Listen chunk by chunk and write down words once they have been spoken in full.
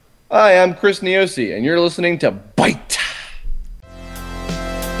Hi, I'm Chris Niosi, and you're listening to Bite.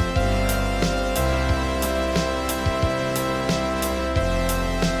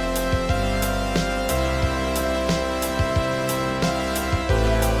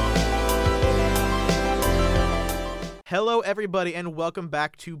 Hello, everybody, and welcome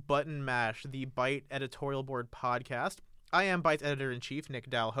back to Button Mash, the Byte editorial board podcast. I am Byte's editor-in-chief, Nick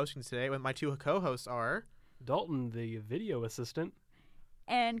Dowell, hosting today, and my two co-hosts are... Dalton, the video assistant.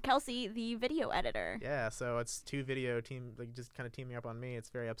 And Kelsey, the video editor. Yeah, so it's two video team, like just kind of teaming up on me. It's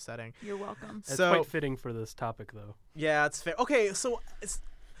very upsetting. You're welcome. It's quite fitting for this topic, though. Yeah, it's fair. Okay, so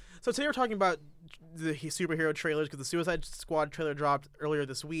today we're talking about the superhero trailers because the Suicide Squad trailer dropped earlier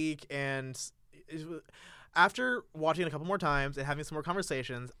this week, and after watching it a couple more times and having some more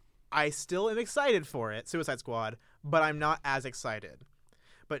conversations, I still am excited for it, Suicide Squad, but I'm not as excited.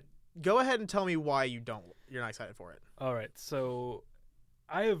 But go ahead and tell me why you're not excited for it. All right, so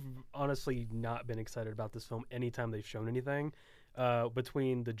I have honestly not been excited about this film anytime they've shown anything.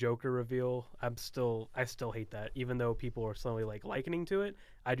 Between the Joker reveal, I still hate that. Even though people are slowly likening to it,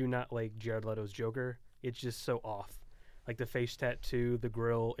 I do not like Jared Leto's Joker. It's just so off. Like the face tattoo, the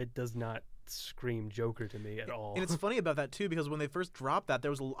grill, it does not scream Joker to me at all. And it's funny about that too, because when they first dropped that,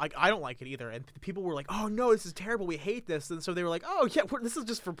 there was I don't like it either, and people were like, "Oh no, this is terrible. We hate this." And so they were like, "Oh yeah, this is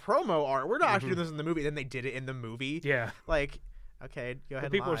just for promo art. We're not actually doing this in the movie." And then they did it in the movie. Yeah. Okay, go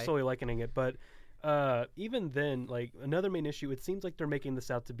ahead. People are slowly likening it, but even then, another main issue, it seems like they're making this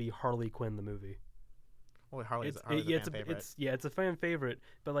out to be Harley Quinn the movie. Well, Harley's a fan favorite. It's a fan favorite,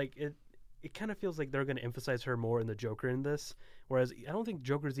 but it kind of feels like they're going to emphasize her more in the Joker in this, whereas I don't think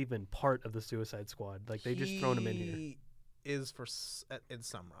Joker's even part of the Suicide Squad. They just thrown him in here. He is in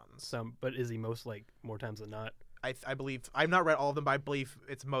some runs. But is he more times than not? I believe I've not read all of them, but I believe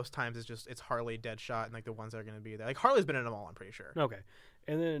it's most times it's Harley, Deadshot, and the ones that are going to be there. Harley's been in them all, I'm pretty sure. Okay,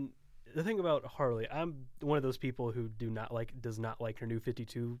 and then the thing about Harley, I'm one of those people who does not like her new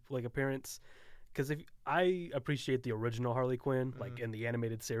 52 appearance. Because if I appreciate the original Harley Quinn, in the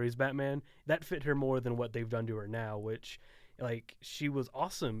animated series Batman, that fit her more than what they've done to her now, which, she was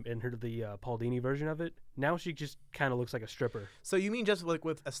awesome in the Paul Dini version of it. Now she just kind of looks like a stripper. So you mean just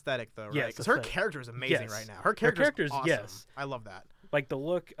with aesthetic, though, right? Yes, because her character is amazing right now. Her character's awesome. Yes. I love that. The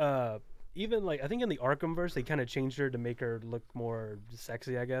look, even I think in the Arkhamverse, they kind of changed her to make her look more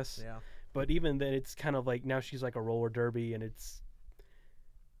sexy, I guess. Yeah. But even then, it's kind of now she's like a roller derby, and it's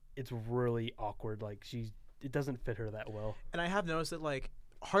really awkward. It doesn't fit her that well. And I have noticed that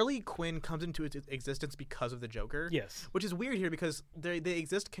Harley Quinn comes into its existence because of the Joker. Yes. Which is weird here because they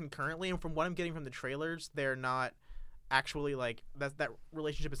exist concurrently, and from what I'm getting from the trailers, they're not actually that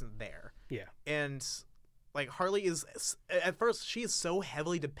relationship isn't there. Yeah. And Harley is at first she is so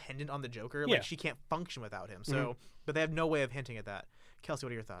heavily dependent on the Joker, she can't function without him. So, but they have no way of hinting at that. Kelsey,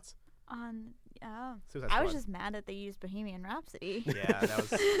 what are your thoughts? I was just mad that they used Bohemian Rhapsody. Yeah, that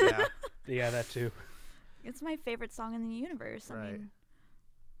was yeah, that too. It's my favorite song in the universe.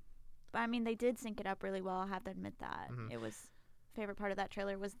 I mean, they did sync it up really well. I have to admit that. Mm-hmm. It was favorite part of that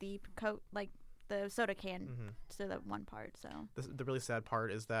trailer was the coat, the soda can to the one part. So the really sad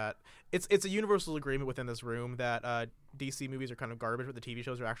part is that it's a universal agreement within this room that DC movies are kind of garbage, but the TV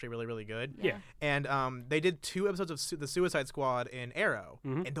shows are actually really, really good. Yeah. And they did 2 episodes of the Suicide Squad in Arrow,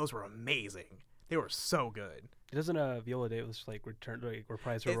 and those were amazing. They were so good. Doesn't Viola Davis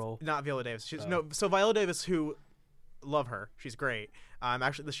reprise her role? Not Viola Davis. So Viola Davis, who love her, she's great.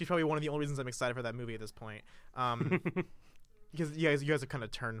 Actually, she's probably one of the only reasons I'm excited for that movie at this point. Because you guys have kind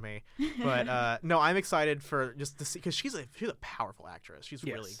of turned me, but no, I'm excited for just to see because she's a powerful actress. She's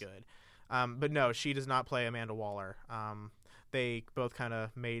really good. But no, she does not play Amanda Waller. They both kind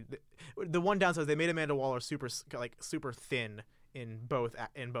of made the one downside is they made Amanda Waller super thin in both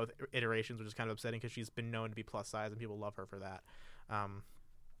iterations, which is kind of upsetting because she's been known to be plus size and people love her for that.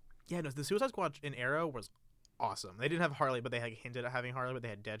 The Suicide Squad in Arrow was awesome. They didn't have Harley, but they hinted at having Harley, but they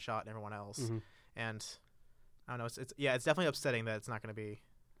had Deadshot and everyone else. And I don't know. It's definitely upsetting that it's not going to be.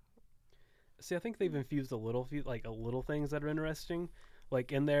 See, I think they've infused a little things that are interesting.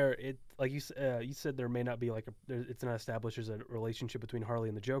 In there, you said there may not be it's not established as a relationship between Harley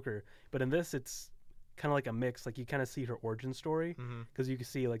and the Joker, but in this it's kind of like a mix. You kind of see her origin story because you can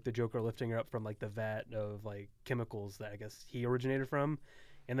see the Joker lifting her up from the vat of chemicals that I guess he originated from,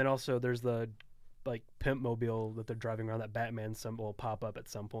 and then also there's the pimp mobile that they're driving around that Batman symbol will pop up at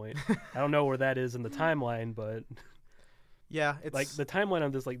some point. I don't know where that is in the timeline, but yeah, it's the timeline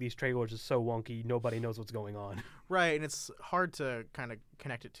on this these trailers is so wonky. Nobody knows what's going on. Right, and it's hard to kind of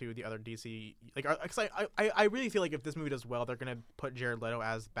connect it to the other DC. I really feel if this movie does well, they're gonna put Jared Leto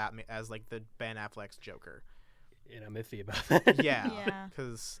as Batman, as the Ben Affleck's Joker. And I'm iffy about that. Yeah,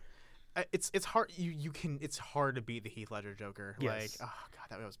 because it's hard. It's hard to beat the Heath Ledger Joker. Yes. Like, oh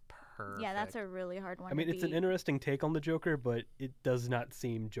god, that was perfect. Yeah, that's a really hard one. I mean, to it's an beat. interesting take on the Joker, but it does not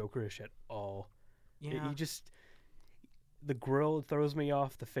seem Jokerish at all. yeah. He just the grill throws me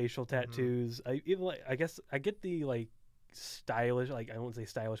off. The facial tattoos. I guess I get the like stylish. Like I won't say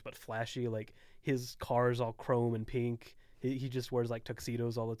stylish, but flashy. Like his car's all chrome and pink. He just wears like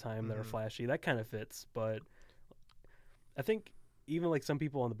tuxedos all the time that are flashy. That kind of fits, but I think even like some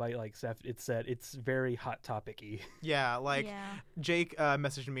people on the bite like Seth, it said it's very Hot Topic-y. Yeah, like Yeah. Jake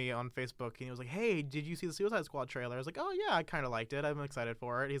messaged me on Facebook and he was like, "Hey, did you see the Suicide Squad trailer?" I was like, "Oh yeah, I kind of liked it. I'm excited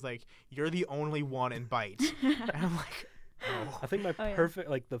for it." He's like, "You're the only one in Bite." And I'm like, "Oh." I think my Oh, yeah. perfect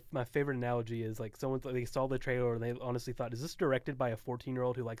like my favorite analogy is like someone they saw the trailer and they honestly thought, is this directed by a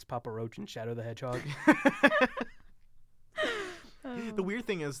 14-year-old who likes Papa Roach and Shadow the Hedgehog? The weird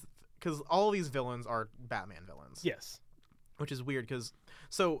thing is because all these villains are Batman villains. Yes. Which is weird because,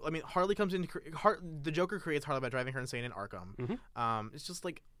 so I mean, Harley comes in. The Joker creates Harley by driving her insane in Arkham. It's just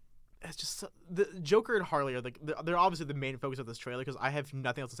like, it's just the Joker and Harley are like they're obviously the main focus of this trailer because I have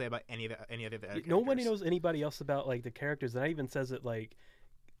nothing else to say about any of the other characters. Nobody knows anybody else about like the characters, and I even says it like,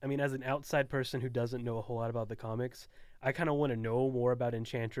 I mean, as an outside person who doesn't know a whole lot about the comics, I kind of want to know more about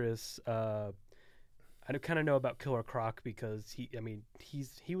Enchantress. I kind of know about Killer Croc because he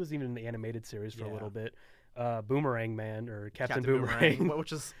was even in the animated series for a little bit. Boomerang Man or Captain Boomerang.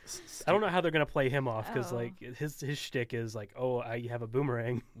 Which is I don't know how they're gonna play him off because Oh. like his shtick is like, oh, I have a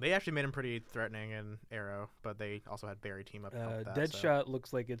boomerang. They actually made him pretty threatening in Arrow, but they also had Barry team up. To help with that, Deadshot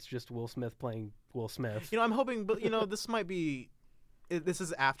looks like it's just Will Smith playing Will Smith. So. I'm hoping, but this might be. This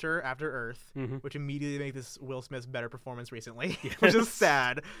is after Earth, which immediately makes this Will Smith's better performance recently, which is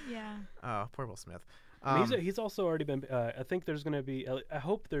sad. Yeah. Oh, poor Will Smith. He's also already been. I think there's going to be. I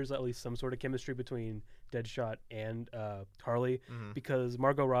hope there's at least some sort of chemistry between Deadshot and Harley because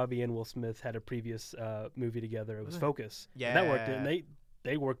Margot Robbie and Will Smith had a previous movie together. It was Focus. Yeah, and that worked. And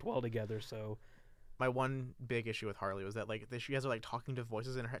they worked well together. So my one big issue with Harley was that like she has her like talking to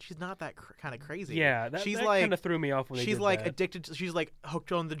voices in her head. She's not that kind of crazy. yeah, she's that like kind of threw me off when they she's did like that. addicted. She's like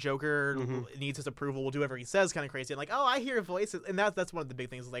hooked on the Joker. Needs his approval. Will do whatever he says. Kind of crazy. And like, oh, I hear voices, and that's one of the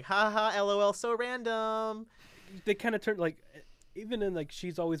big things. Is like, haha, lol, so random. They kind of turned like. Even in like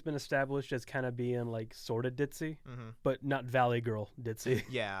she's always been established as kind of being like sort of ditzy, but not Valley Girl ditzy.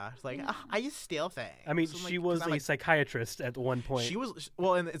 Yeah, it's like I used to steal things. I mean, So, she like, was 'cause I'm, a like, psychiatrist at one point. She was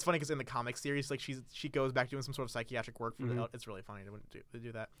well, and it's funny because in the comic series, like she goes back doing some sort of psychiatric work for the. It's really funny to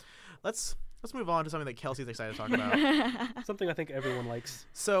do that. Let's move on to something that Kelsey's excited to talk about. Something I think everyone likes.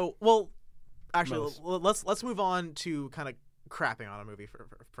 So, well, actually, Most. let's move on to kind of crapping on a movie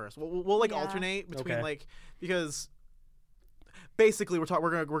first. We'll like Yeah. alternate between Okay. like because. Basically, we're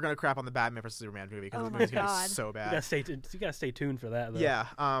gonna crap on the Batman vs Superman movie because Oh the my movie's gonna be God. so You bad. gotta stay tuned for that. Though. Yeah.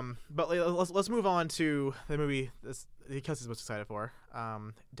 But let's move on to the movie Kelsey's most excited for.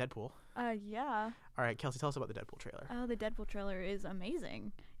 Deadpool. Yeah. All right, Kelsey, tell us about the Deadpool trailer. Oh, the Deadpool trailer is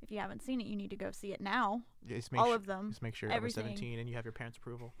amazing. If you haven't seen it, you need to go see it now. Just All of them. Just make sure you're over Everything. 17 and you have your parents'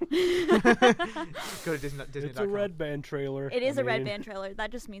 approval. Go to Disney. It's a Red Band trailer. It is I a Red mean, Band trailer.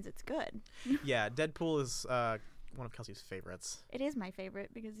 That just means it's good. Yeah, Deadpool is one of Kelsey's favorites. It is my favorite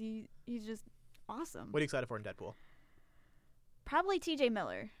because he's just awesome. What are you excited for in Deadpool? Probably T.J.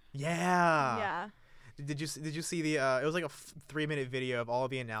 Miller. Yeah. Yeah. Did you see the? It was like a 3-minute video of all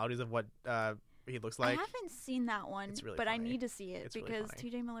of the analogies of what he looks like. I haven't seen that one, It's really but I funny. need to see it It's really because funny.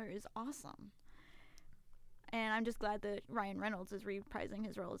 T.J. Miller is awesome. And I'm just glad that Ryan Reynolds is reprising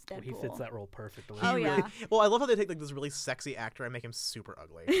his role as Deadpool. He fits that role perfectly. Oh, He yeah. Well, I love how they take like this really sexy actor and make him super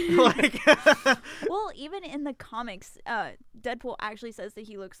ugly. Like. Well, even in the comics, Deadpool actually says that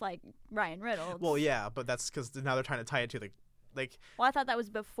he looks like Ryan Reynolds. Well, yeah, but that's because now they're trying to tie it to the, like. Well, I thought that was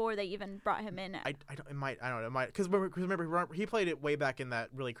before they even brought him in. I don't. It might. I don't know. It might. Because remember, he played it way back in that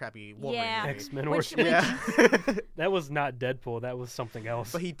really crappy Wolverine Yeah. movie. X-Men Which- Origins. Yeah. That was not Deadpool. That was something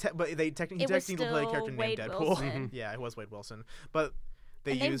else. But they technically It was played a still character Wade named Deadpool. Wilson. Yeah, it was Wade Wilson. But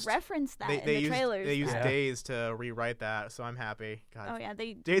they and used they referenced that they in the used trailers. they used Yeah. Days to rewrite that, so I'm happy. God. Oh yeah,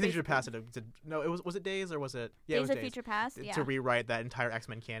 they. Days of they- Future Past. No, it was it Days or was it? Yeah, it Days was of Days. Future Past. Yeah. To rewrite that entire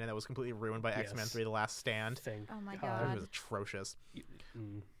X-Men canon that was completely ruined by X-Men Yes. 3: The Last Stand. thing. Oh my It God. was atrocious.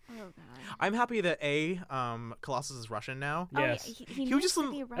 Mm. Oh god. I'm happy that Colossus is Russian now. Yes. Oh, yeah, he He was needs just to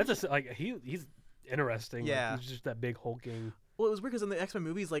some- be That's Russian. like he's interesting. Yeah. Like, he's just that big hulking. Well, it was weird because in the X-Men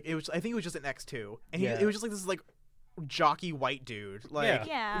movies, like I think it was just an X2, and Yeah. it was just like this like jockey white dude, like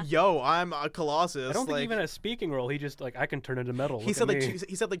Yeah. yo, I'm a Colossus. I don't think like, even a speaking role. He just like I can turn into metal. he Look said at like me.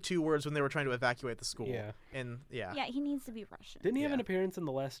 he said like 2 words when they were trying to evacuate the school. Yeah. And yeah. Yeah, he needs to be Russian. Didn't he have an Yeah. appearance in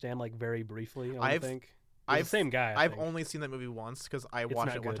The Last Stand like very briefly? I I've- think. the same guy. I I've think. only seen that movie once because I It's watched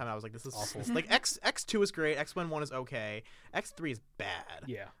not it one good. time. I was like, this is Awful. like X2 is great. X-Men 1 is okay. X3 is bad.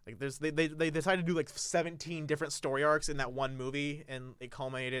 Yeah. Like they decided to do like 17 different story arcs in that one movie, and it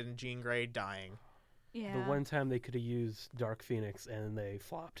culminated in Jean Grey dying. Yeah. The one time they could have used Dark Phoenix and they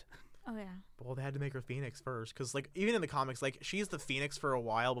flopped. Oh yeah. Well, they had to make her Phoenix first, because like even in the comics, like she's the Phoenix for a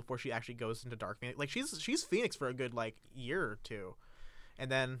while before she actually goes into Dark Phoenix. Like she's Phoenix for a good like year or two, and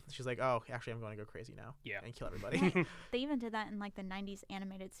then she's like, oh, actually, I'm going to go crazy now. Yeah. And kill everybody. They even did that in like the '90s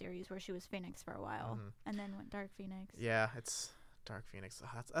animated series where she was Phoenix for a while, and then went Dark Phoenix. Yeah, it's Dark Phoenix.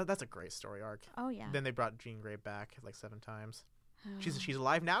 That's a great story arc. Oh yeah. Then they brought Jean Grey back like 7 times. She's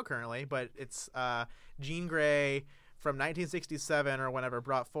alive now currently, but it's Jean Grey from 1967 or whenever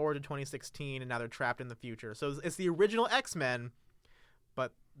brought forward to 2016, and now they're trapped in the future. So it's the original X-Men,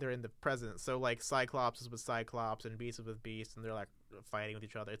 but they're in the present. So like Cyclops is with Cyclops and Beast is with Beast, and they're like fighting with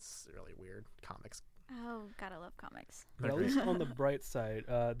each other. It's really weird. Comics. Oh, gotta love comics. But at least on the bright side,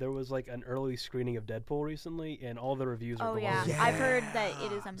 there was like an early screening of Deadpool recently, and all the reviews are Oh yeah. glowing. I've heard that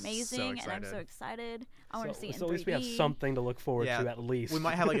it is So amazing, and I'm so excited. excited. I want to see it in So 3D. at least we have something to look forward Yeah, to at least. We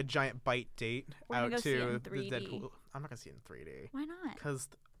might have like a giant bite date We're gonna out go see it to in the 3D. Deadpool. I'm not gonna see it in 3D Why not? because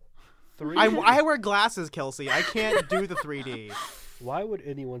 3D? I wear glasses, Kelsey. I can't do the 3D. Why would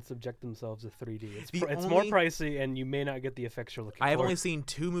anyone subject themselves to 3D? It's, The it's more only- pricey, and you may not get the effects you're looking I have for. only seen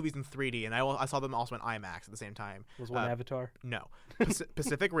 2 movies in 3D, and I saw them also in IMAX at the same time. Was one Avatar? No,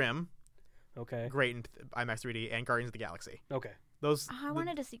 Pacific Rim, Okay. great in IMAX 3D, and Guardians of the Galaxy. Okay. Those. Oh, I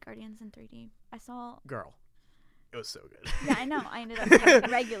wanted to see Guardians in 3D. I saw. Girl, it was so good. Yeah, I know. I ended up seeing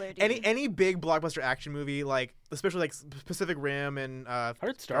regular. Dude. Any big blockbuster action movie, like especially like Pacific Rim and I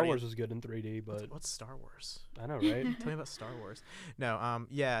heard Star Wars was good in 3D, but What's Star Wars? I know, right? Tell me about Star Wars. No,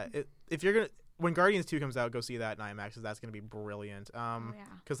 yeah. If you're gonna when Guardians 2 comes out, go see that in IMAX. 'Cause that's gonna be brilliant. Oh yeah.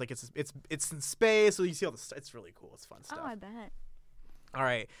 Because like it's in space, so you see all the. It's really cool. It's fun stuff. Oh, I bet. All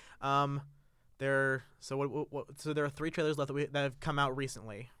right. So there are 3 trailers left that have come out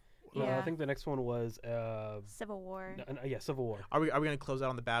recently. Yeah. I think the next one was Civil War. yeah, Civil War. Are we gonna close out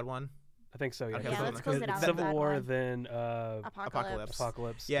on the bad one? I think so. Yeah. Okay, Yeah, so let's then- close it out. with Civil that War, one. then Apocalypse.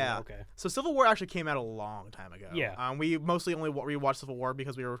 Apocalypse. Yeah. Okay. So Civil War actually came out a long time ago. Yeah. We mostly only rewatched Civil War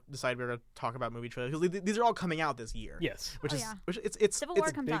because we decided we were gonna talk about movie trailers because these are all coming out this year. Yes. Which Oh, is yeah. which it's Civil it's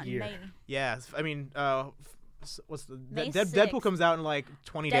War comes big out in year. May. yeah. I mean, what's the May Deadpool 6th. comes out in like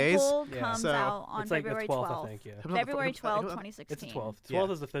 20 days. Deadpool Yeah. comes So, out on It's like February the 12th, 12th. I think. Yeah. February 12th, It's 2016. the 12th. Yeah.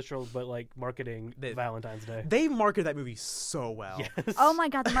 12th is official, but like marketing They- Valentine's Day. They marketed that movie so well. Yes. Oh my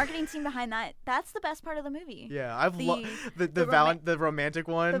god, the marketing team behind that's the best part of the movie. Yeah, I've The- loved the the romantic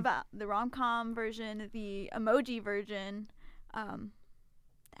one. The rom-com version, the emoji version.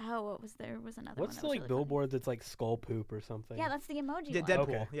 What was there? Was another What's one. the like billboard that's like skull poop or something? Yeah, that's the emoji Yeah, one. Deadpool.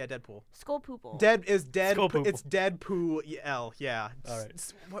 Okay. Yeah, Deadpool. Skull Poople. Dead is dead. Skull Poople. It's Deadpool. L. Yeah. All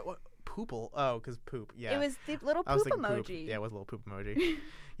right. What? Poople. Oh, because poop. Yeah. It was the little I was poop thinking emoji. poop. Yeah, it was a little poop emoji.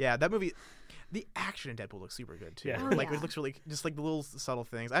 Yeah, that movie. The action in Deadpool looks super good too. Yeah. Oh, Like yeah. it looks really just like the little subtle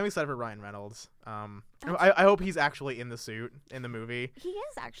things. I'm excited for Ryan Reynolds. That's- I hope he's actually in the suit in the movie, He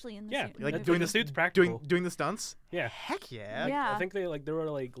is actually in the Yeah, suit. in like the That's- doing movie. the suit's practical. doing the stunts. Yeah. Heck yeah. Yeah. I think they like there were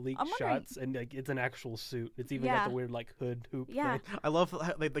like leaked I'm wondering- shots and like it's an actual suit. It's even Yeah. got the weird like hood hoop Yeah. thing. I love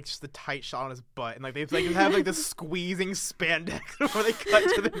how, like just the tight shot on his butt, and like they like have like this squeezing spandex before they cut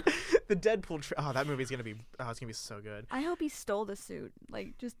to the Deadpool. Oh, that movie's gonna be. Oh, it's gonna be so good. I hope he stole the suit.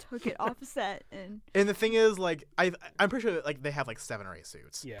 Like, just took it off set and. And the thing is, like, I'm pretty sure like they have like 7 or 8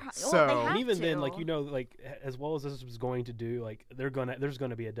 suits. Yeah. Well, they So- have And even then, to. like like as well as this was going to do, like there's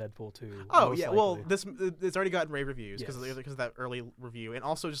gonna be a Deadpool 2. Oh most yeah, well likely. it's already gotten rave reviews because Yes. of that early review, and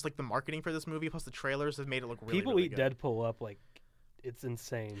also just like the marketing for this movie plus the trailers have made it look really. people really eat good. Deadpool up like it's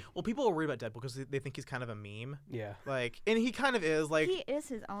insane. Well, people are worried about Deadpool because they think he's kind of a meme, Yeah. like, and he kind of is. Like, He is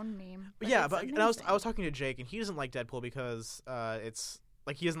his own meme. yeah, it's but and I was amazing. talking to Jake, and he doesn't like Deadpool because it's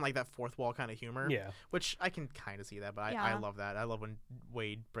like he doesn't like that fourth wall kind of humor. Yeah. Which I can kind of see that, but I Yeah. love that. I love when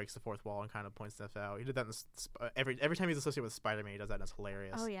Wade breaks the fourth wall and kind of points stuff out. He did that in every time he's associated with Spider-Man. He does that, and it's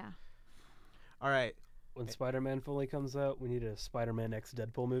hilarious. Oh yeah. All right. When Spider-Man fully comes out, we need a Spider-Man X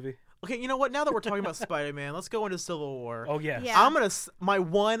Deadpool movie. Okay, you know what? Now that we're talking about Spider-Man, let's go into Civil War. Oh yes. Yeah. I'm gonna. My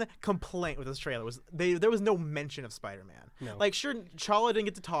one complaint with this trailer was there was no mention of Spider-Man. No. Like, sure, Chala didn't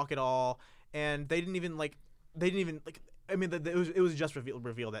get to talk at all, and they didn't even I mean, it was just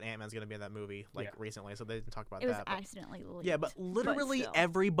revealed that Ant-Man's gonna be in that movie Yeah. recently, so they didn't talk about It was that. but- accidentally leaked. yeah, but literally still.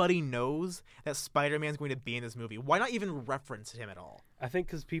 everybody knows that Spider-Man's going to be in this movie. Why not even reference him at all? I think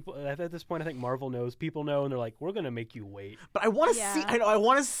because people at this point, I think Marvel knows, people know, and they're like, we're gonna make you wait. But I want to Yeah. see. I know. I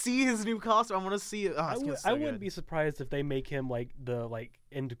want to see his new costume. I want to see. Oh, I, I wouldn't be surprised if they make him like the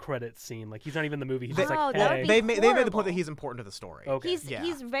end credits scene. Like he's not even in the movie. He's just Oh, like, that would hey. be They made the point horrible. that he's important to the story. Okay. Yeah.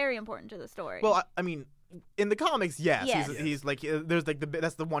 He's very important to the story. Well, I mean, in the comics, yes, Yes. he's like there's like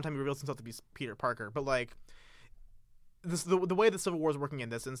that's the one time he reveals himself to be Peter Parker. But like, the way the Civil War is working in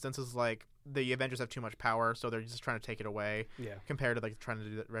this instance is like the Avengers have too much power, so they're just trying to take it away. Yeah. Compared to like trying to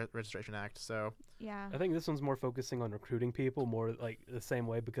do the Registration Act. So yeah. I think this one's more focusing on recruiting people, more like the same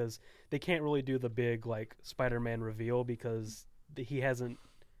way, because they can't really do the big like Spider-Man reveal because he hasn't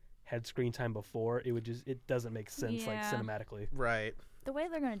had screen time before. It doesn't make sense like Yeah. cinematically. right. The way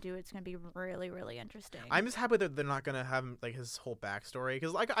they're gonna do it's gonna be really, really interesting. I'm just happy that they're not gonna have like his whole backstory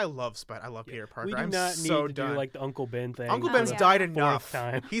because like I love Peter Parker. We do I'm not so need to done. do like the Uncle Ben thing. Uncle Oh, Ben's yeah. died enough.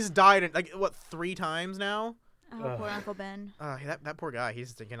 time. He's died in, like what 3 times now. oh, poor Uncle Ben. That poor guy. He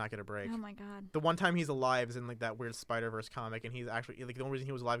cannot get a break. Oh my God. The one time he's alive is in like that weird Spider-Verse comic, and he's actually like the only reason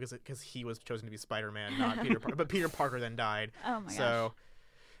he was alive is because he was chosen to be Spider-Man, not Peter Parker. But Peter Parker then died. Oh my gosh. So,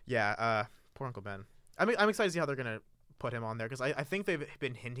 yeah, poor Uncle Ben. I'm excited to see how they're gonna put him on there because I think they've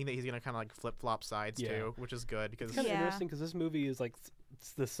been hinting that he's gonna kind of like flip flop sides Yeah. too, which is good because It's kind of Yeah. interesting because this movie is like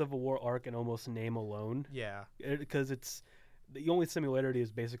it's the Civil War arc in almost name alone. yeah, Because it's the only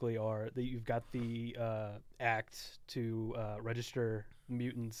similarities basically are that you've got the act to register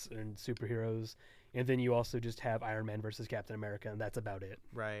mutants and superheroes, and then you also just have Iron Man versus Captain America, and that's about it.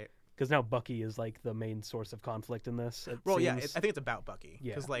 right. Because now Bucky is like the main source of conflict in this. It Well, yeah, seems. I think it's about Bucky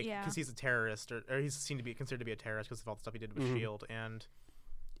Yeah. because like Yeah. because he's a terrorist or he's seen to be considered to be a terrorist because of all the stuff he did with Mhm. Shield and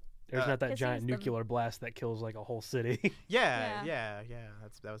There's not that 'Cause giant he's the- nuclear blast that kills like a whole city. yeah.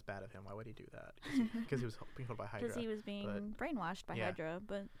 That was bad of him. Why would he do that? Because he was being held by Hydra. Because he was being brainwashed by yeah. Hydra,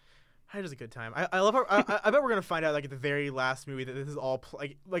 but Hydra's a good time. I love her. I bet we're gonna find out like at the very last movie that this is all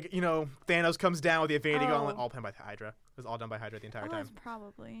like you know Thanos comes down with the Infinity Gauntlet, all planned by Hydra. It was all done by Hydra the entire time. that's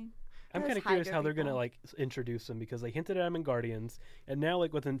probably. I'm Those kind of curious Hydra how they're gonna people. like introduce him because they hinted at him in Guardians, and now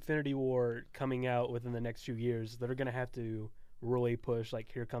like with Infinity War coming out within the next few years, they're gonna have to really push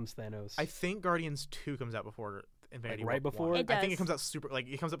like here comes Thanos. I think Guardians 2 comes out before Infinity right War before? 1. It I think it does. comes out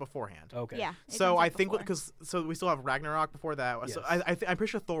it comes out beforehand. okay. Yeah. it So comes I out think before. because we still have Ragnarok before that. So Yes. I'm pretty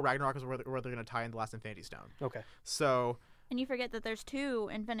sure Thor Ragnarok is where they're gonna tie in the last Infinity Stone. Okay. So And you forget that there's 2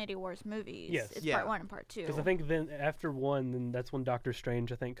 Infinity Wars movies. Yes. It's Yeah. part 1 and part 2. Because I think then after 1, then that's when Doctor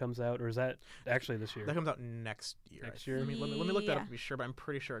Strange I think comes out, or is that actually this year? that comes out next year. Next I year? think. Let me look that up Yeah. to be sure, but I'm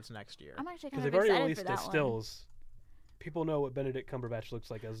pretty sure it's next year. I'm actually Because kind of they've already excited released for the that one. stills. People know what Benedict Cumberbatch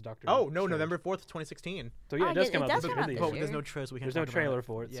looks like as Doctor. Oh no, Strange. November 4th, 2016. So yeah, Oh, it does it come out does this come year. out this But year. there's no trailer, so we can't. There's no talk about trailer it.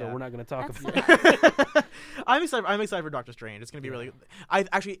 for it, so Yeah. we're not going to talk That's about it. I'm excited for Doctor Strange. It's gonna be really. I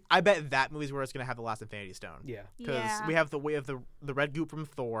bet that movie's where it's gonna have the last Infinity Stone. Yeah. Because Yeah. we have the red goop from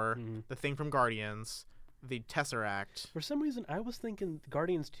Thor, Mhm. the thing from Guardians, the Tesseract. For some reason, I was thinking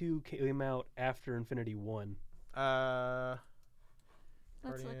Guardians 2 came out after Infinity 1.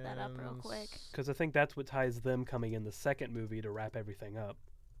 Let's look that up real quick. Because I think that's what ties them coming in the second movie to wrap everything up.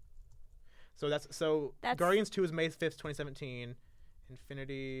 So that's That's- Guardians 2 is May 5th, 2017.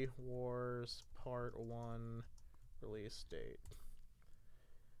 Infinity Wars Part 1 release date.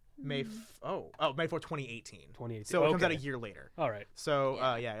 May 4th, 2018. 2018. So it comes out a Okay. year later. All right. So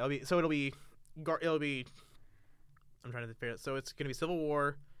Yeah. it'll be I'm trying to figure it. So it's gonna be Civil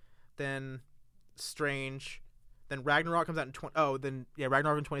War, then Strange, then Ragnarok comes out in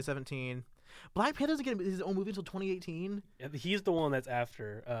Ragnarok in 2017. Black Panther doesn't get his own movie until 2018. Yeah, he's the one that's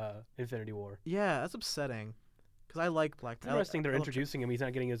after Infinity War. Yeah, that's upsetting. Because I like Black It's Panther. interesting they're introducing him. He's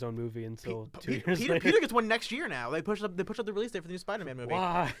not getting his own movie until 2 years Peter, later. Peter gets one next year now. They pushed up the release date for the new Spider-Man movie.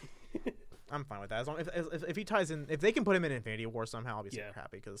 Why? I'm fine with that. As long if he ties in, if they can put him in Infinity War somehow, I'll be super Yeah.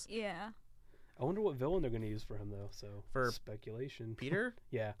 happy. Because Yeah. I wonder what villain they're going to use for him, though. So For speculation. Peter,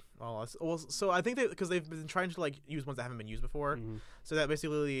 Yeah. so I think because they've been trying to like use ones that haven't been used before, Mhm. so that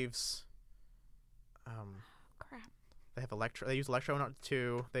basically leaves. Crap. They have Electro. They used Electro in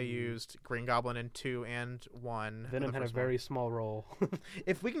 2. They Mhm. used Green Goblin in 2 and 1. Venom the had a first one. very small role.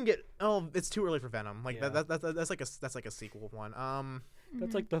 If we can get, it's too early for Venom. Like Yeah. that's like a sequel one.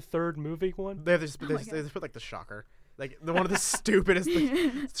 That's like the third movie one. They just, Oh they, my just, they just put like the Shocker, like the one of the stupidest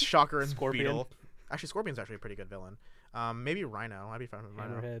like, Shocker and Scorpion. Beetle. Actually, Scorpion's actually a pretty good villain. Maybe Rhino. I'd be fine with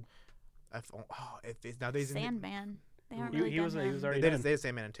Rhino. Hammerhead. If nowadays Sandman. They haven't He- really he done was- he him. was they already did done. they did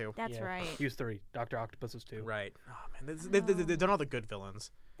Sandman in 2. That's Yeah. right. He was 3. Dr. Octopus was 2. Right. Oh man, they've done all the good villains.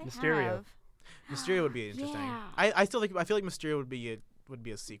 They Mysterio. have. Mysterio would be interesting. Yeah. I still think I feel like Mysterio would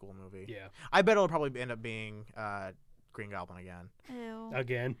be a sequel movie. Yeah. I bet it'll probably end up being Green Goblin again. Ew.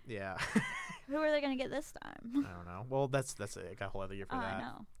 Again. Yeah. Who are they gonna get this time? I don't know. Well, that's it. I got a whole other year for that. I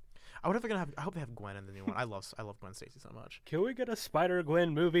know. I hope they have Gwen in the new one. I love Gwen Stacy so much. Can we get a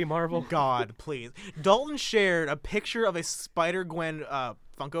Spider-Gwen movie, Marvel? God, please. Dalton shared a picture of a Spider-Gwen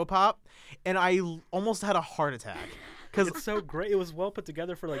Funko Pop, and I almost had a heart attack. Cause It's so great. It was well put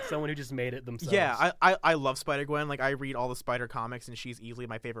together for like someone who just made it themselves. yeah, I love Spider-Gwen. Like I read all the Spider comics, and she's easily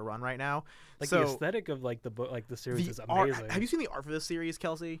my favorite run right now. like so the aesthetic of like the book, like the series is art, amazing. have you seen the art for this series,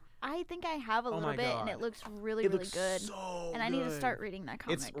 Kelsey? I think I have a Oh little my bit, God. and it looks really, It really looks good. so And I need to good. start reading that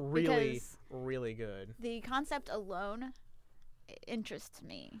comic. It's really, because really good. the concept alone interests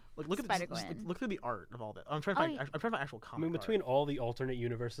me. Look at Spider-Gwen. look at the art of all that. I'm trying to Oh, find. yeah. I'm trying to find actual I comic. mean, art. between all the alternate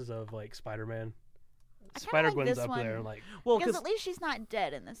universes of like Spider-Man, I kinda Spider-Gwen's like this up there. one. Like, well, Because at least she's not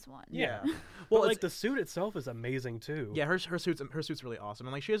dead in this one. yeah. well, Well, like it's- the suit itself is amazing too. yeah, her suit's really awesome,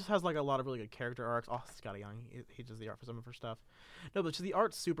 and like she just has like a lot of really good character arcs. Oh, Scotty Young, he does the art for some of her stuff. No, but the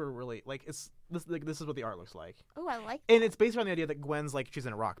art's super really like this is what the art looks like, Oh, I like. and it's based around the idea that Gwen's like she's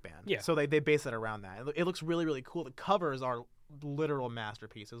in a rock band. Yeah. So they base it around that. It looks really really cool. The covers are literal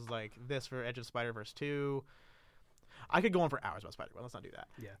masterpieces, like this for Edge of Spider-Verse 2. I could go on for hours about Spider-Gwen. Let's not do that.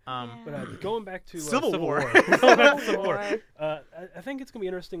 Yeah. Um, But going back to Civil War. Going back to Civil War. War. I think it's gonna be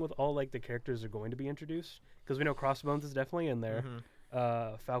interesting with all like the characters are going to be introduced because we know Crossbones is definitely in there.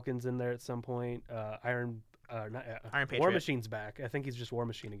 mhm. Falcon's in there at some point. Iron Iron Patriot. War Machine's back. I think he's just War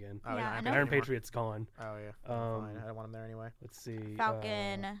Machine again. Oh, Yeah, I Iron, know. Iron anymore. Patriot's gone. Oh yeah. Um, Fine. I don't want him there anyway. Let's see.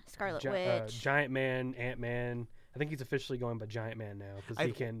 Falcon, Scarlet Witch. Giant Man, Ant Man. I think he's officially going by Giant Man now because I-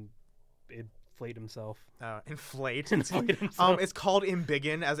 he can inflate himself. Inflate. Inflate himself. It's called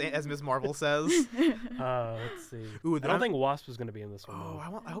Embiggen, as Ms. Marvel says. Let's see. Ooh, I don't think Wasp was going to be in this one. Oh,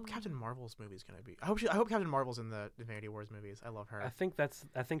 though. I hope Captain Marvel's movie's gonna be. I hope Captain Marvel's in the Infinity Wars movies. I love her. I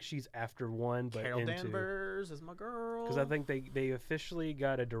think she's after one, but Carol into Danvers is my girl. because I think they officially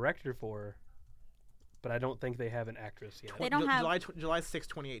got a director for her, but I don't think they have an actress yet. They don't have- July 6,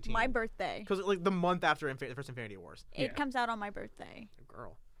 2018. My birthday. Because like the month after the first Infinity Wars. It Yeah. comes out on my birthday.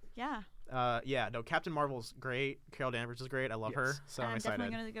 Girl. Yeah. Yeah. No, Captain Marvel's great. Carol Danvers is great. I love her. Yes. So And I'm I'm excited.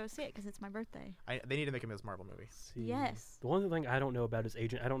 definitely going to go see it because it's my birthday. They need to make a Ms. Marvel movie. Let's see. Yes. The one thing I don't know about is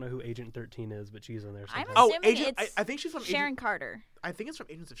Agent. I don't know who Agent 13 is, but she's in there. I'm somehow. assuming Agent. it's I think she's from Sharon Agent, Carter. I think it's from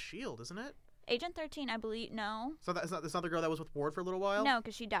Agents of Shield, isn't it? Agent 13, I believe. No. So that's not the girl that was with Ward for a little while. No,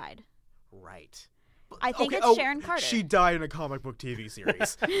 because she died. Right. I think Okay, it's Sharon Carter. She died in a comic book TV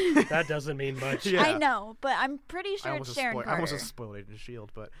series. That doesn't mean much. Yeah. I know, but I'm pretty I sure it's almost Sharon I Carter. almost just spoiled Agent of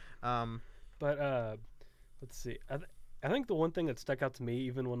Shield, but But let's see. I think the one thing that stuck out to me,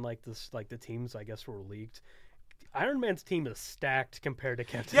 even when like the teams I guess were leaked, Iron Man's team is stacked compared to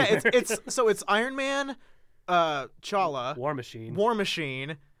Captain yeah, America. it's Iron Man, T'Challa, War Machine, War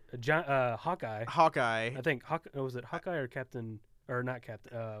Machine, Hawkeye. Hawkeye. I think was it Hawkeye or Captain or not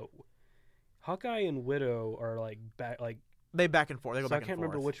Captain? Hawkeye and Widow are like back like. They back and forth. They go So I back can't and forth.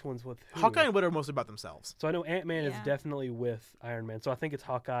 remember which one's with who. Hawkeye and Widow are mostly about themselves. So I know Ant-Man is Yeah. definitely with Iron Man. So I think it's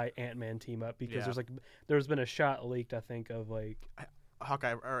Hawkeye Ant-Man team up because Yeah. there's been a shot leaked I think of like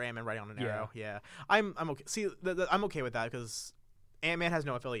Hawkeye or Ant-Man riding on an Yeah. arrow. Yeah, I'm okay. See, I'm okay with that because Ant-Man has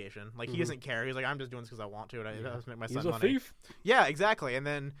no affiliation. Like he Mhm. doesn't care. He's like, I'm just doing this because I want to, and I just make my he's son a money. thief. Yeah, exactly. And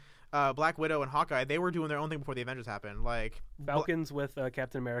then Black Widow and Hawkeye, they were doing their own thing before the Avengers happened. Like Falcon's with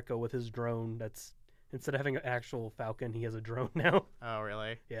Captain America with his drone. That's instead of having an actual Falcon, he has a drone now. oh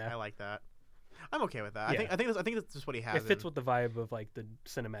really? Yeah. I like that. I'm okay with that. Yeah. I think that's just what he has. It fits in- with the vibe of like the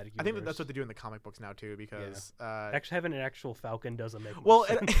cinematic universe. I think that's what they do in the comic books now too, because actually having an actual Falcon doesn't make much well,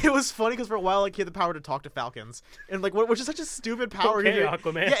 sense. it was funny because for a while, like he had the power to talk to falcons, and like, which is such a stupid power. Okay, you're-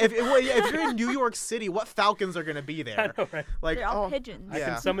 Aquaman. Yeah, if you're in New York City, what falcons are gonna be I there? know, right? Like, They're all oh, pigeons. I Yeah.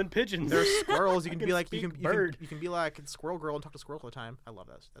 can summon pigeons. there's squirrels. You can I be like, speak you bird. can be like Squirrel Girl and talk to squirrels all the time. I love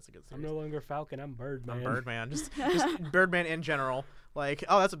that. That's a good I'm series. no longer Falcon. I'm Birdman. I'm Birdman. Just Birdman in general. Like,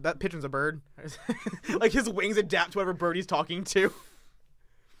 oh, that pigeon's a bird. Like his wings adapt to whatever bird he's talking to.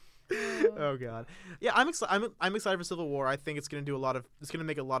 Oh god. Yeah, I'm excited for Civil War. I think it's gonna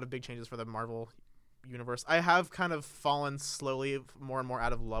make a lot of big changes for the Marvel universe. I have kind of fallen slowly more and more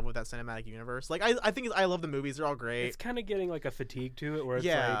out of love with that cinematic universe. Like I think I love the movies. They're all great. It's kind of getting like a fatigue to it, where it's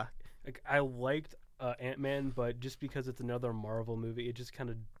Yeah. like I liked Ant-Man, but just because it's another Marvel movie, it just kind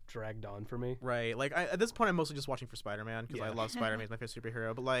of dragged on for me. Right. Like at this point I'm mostly just watching for Spider-Man because I Yeah. love Spider-Man. He's my favorite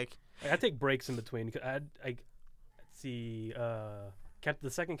superhero. But like Like, I take breaks in between. I see. The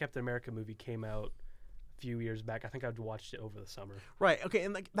second Captain America movie came out a few years back. I think I'd watched it over the summer. right, okay,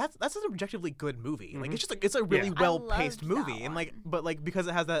 and like that's an objectively good movie. Like Mhm. it's just like it's a really Yeah. well paced I loved movie, that and like one. but like because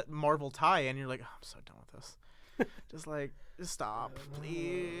it has that Marvel tie, and you're like, oh, I'm so done with this. Just like stop,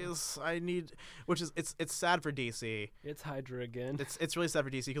 please. I need, which is it's sad for DC. It's Hydra again. It's really sad for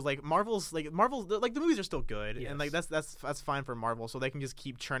DC because like Marvel's the movies are still good, and like Yes. that's fine for Marvel, so they can just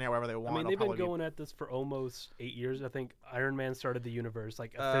keep churning out whatever they want. I mean, It'll they've been probably be- going at this for almost 8 years. I think Iron Man started the universe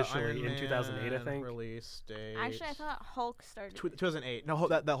like officially Iron in 2008. I Man think. Release date. Actually, I thought Hulk started. 2008. No,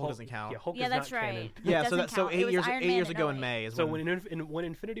 that Hulk doesn't count. Yeah, Hulk Yeah, is that's not canon. right. Yeah, It so doesn't so count. It 8 was years Iron 8 Man years in ago in 08. May is So when when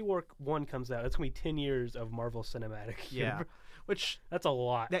Infinity War 1 comes out, that's gonna be 10 years of Marvel Cinematic. yeah, Universe. which That's a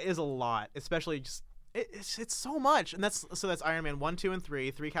lot. that is a lot, especially just it's so much, and that's Iron Man 1, 2, and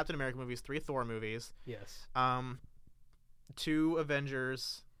 3, 3 Captain America movies, 3 Thor movies, Yes. 2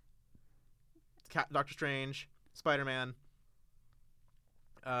 Avengers, Doctor Strange, Spider-Man,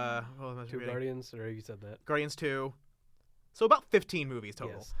 what was I 2 forgetting? Guardians, or you said that. Guardians 2. So about 15 movies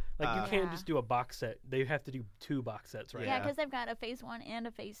total. Yes. Like you Uh, can't Yeah. just do a box set. They have to do 2 box sets, right? Yeah, Yeah. because they've got a Phase 1 and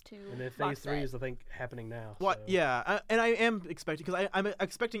a Phase 2. And then box Phase 3 set. is I think happening now. What? so- Yeah, and I am expecting because I'm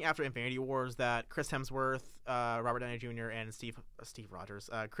expecting after Infinity Wars that Chris Hemsworth, Robert Downey Jr. and Steve Rogers,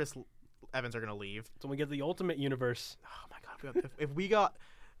 Chris Evans are gonna leave. So we get the Ultimate Universe. Oh my god!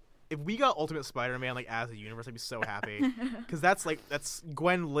 If we got Ultimate Spider-Man like as a universe, I'd be so happy because that's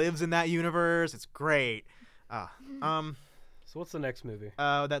Gwen lives in that universe. It's great. So what's the next movie?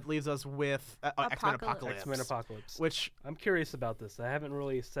 That leaves us with X-Men Apocalypse. Apocalypse. X-Men Apocalypse. Which I'm curious about this. I haven't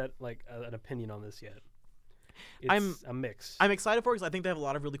really set like an opinion on this yet. It's I'm- a mix. I'm excited for because I think they have a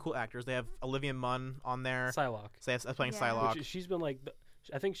lot of really cool actors. They have Olivia Munn on there. Psylocke. So that's playing Yeah. Psylocke. Which she's been like,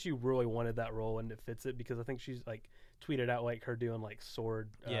 I think she really wanted that role and it fits it because I think she's like tweeted out like her doing like sword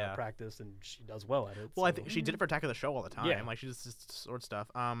Yeah. practice and she does well at it. Well, I so- think she did it for Attack of the Show all the time. Yeah. Like she just sword stuff.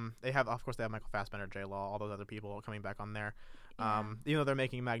 They have, of course, they have Michael Fassbender, J Law, all those other people coming back on there. Yeah. Even though they're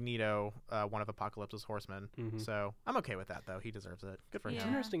making Magneto one of Apocalypse's horsemen, Mhm. so I'm okay with that though. He deserves it. Good for It's Yeah. him.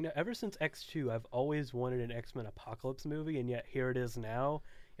 interesting. Now, ever since X2, I've always wanted an X-Men Apocalypse movie, and yet here it is now.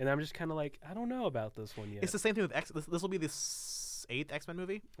 And I'm just kind of like, I don't know about this one yet. It's the same thing with X. This will be the 8th X-Men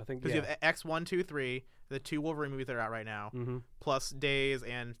movie I think because yeah. you have X1, 2, 3, the 2 Wolverine movies that are out right now, Mm-hmm. plus Days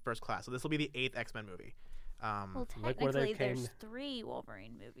and First Class. So this will be the 8th X-Men movie. Well, like where they technically, there's came- 3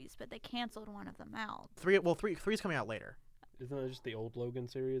 Wolverine movies, but they canceled one of them out. three's coming out later. Isn't that just the old Logan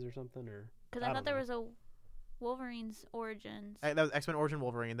series or something? Or Because I I don't thought there know. was a Wolverine's Origins. That was X-Men Origin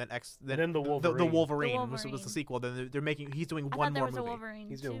Wolverine, then Then the the Wolverine. Wolverine, The was the Wolverine. sequel. Then they're making. He's doing I one thought there more was a movie. Wolverine.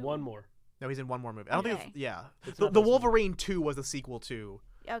 he's doing too. one more. No, he's in one more movie. I don't think. Okay. It's, yeah, It's the not this one. Wolverine 2 was a sequel to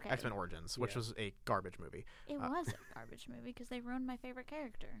Okay. X-Men Origins, which Yeah. was a garbage movie. It was a garbage movie because they ruined my favorite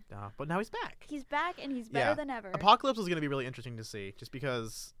character. But now he's back. He's back and he's better Yeah. than ever. Apocalypse is going to be really interesting to see, just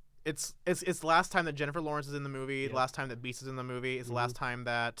because it's the last time that Jennifer Lawrence is in the movie, the Yeah. last time that Beast is in the movie, it's the last Mhm. time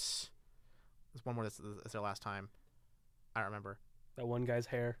that there's one more that's their last time. I don't remember. That one guy's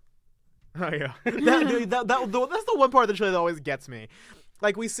hair. Oh yeah, that's the one part of the trailer that always gets me.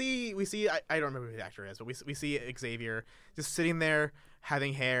 Like we see I don't remember who the actor is, but we see Xavier just sitting there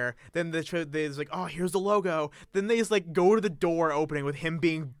having hair. Then there's like, oh, here's the logo. Then they just like go to the door opening with him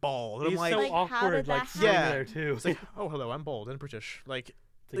being bald. And He's I'm like, so Like, how awkward, did that like sitting happen? there too. it's like, oh hello, I'm bald and British. Like,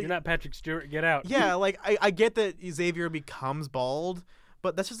 It's like, you're not Patrick Stewart. Get out. yeah, like I get that Xavier becomes bald.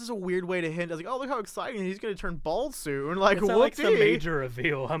 But that's just a weird way to hint. I was like, oh, look how exciting. He's going to turn bald soon. Like, It's not like the whoopsie. major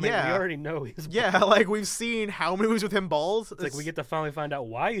reveal. I mean, Yeah. we already know he's bald. Yeah, like, we've seen how many movies with him bald. It's like we get to finally find out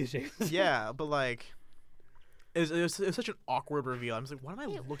why he's shaving. Yeah, but, like, it was such an awkward reveal. I'm just like, what am I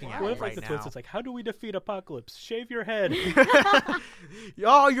It looking was. at What if right like the now? twist? It's like, how do we defeat Apocalypse? Shave your head.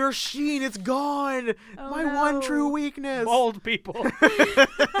 Oh, your sheen, it's gone. Oh, My one no. true weakness. Bald people.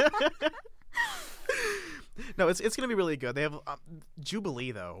 No, it's going to be really good. They have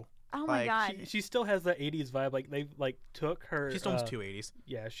Jubilee, though. Oh my like, god. She still has the '80s vibe. Like they like took her. She's almost 280s.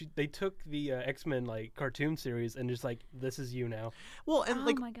 Yeah, they took the X-Men like cartoon series and just like, this is you now. Well, and, Oh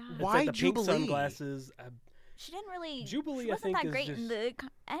like, my God. It's It's why like the pink Jubilee? sunglasses. She didn't really. Jubilee, she I wasn't think, that is great in just- the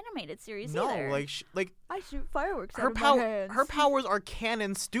animated series No, either. like I shoot fireworks her out of my power, hands. her powers are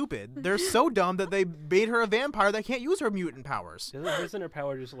canon stupid. They're so dumb that they made her a vampire that can't use her mutant powers. Isn't her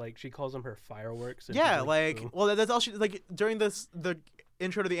power just like she calls them her fireworks? And Yeah, she's like, boom. well, that's all she like during the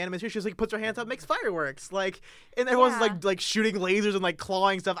intro to the animation. She just like puts her hands up, makes fireworks, like, and everyone's Yeah. like shooting lasers and like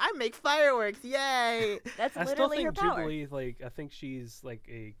clawing stuff. I make fireworks, yay! That's I still literally her think power. Jubilee, like, I think she's like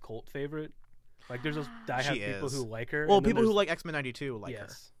a cult favorite. Like, there's those diehard She people is. who like her. Well, and then people who there's- like X-Men '92 like her.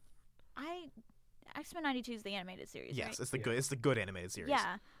 yes. X-Men '92 is the animated series, Yes, right? it's the Yeah. good. It's the good animated series.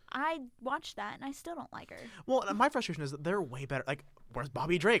 Yeah, I watched that and I still don't like her. Well, my frustration is that they're way better. Like, where's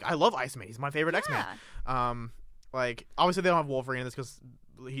Bobby Drake? I love Iceman. He's my favorite X-Man. Yeah. Like, obviously they don't have Wolverine in this because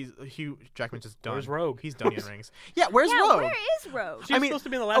Hugh Jackman's just done. Where's Rogue? He's done in rings. Yeah, where's Yeah, Rogue? where is Rogue? She was I mean, supposed to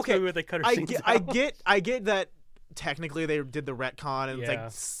be in the last okay, movie where they cut her I scenes get, out. I get that technically they did the retcon, and Yeah.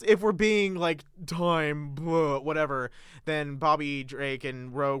 it's like if we're being like time, blah, whatever, then Bobby Drake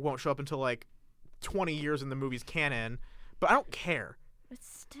and Rogue won't show up until like 20 years in the movie's canon. But I don't care. But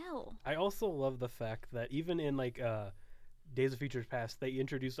still. I also love the fact that even in like Days of Future Past, they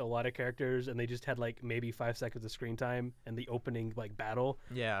introduced a lot of characters and they just had like maybe 5 seconds of screen time and the opening like battle.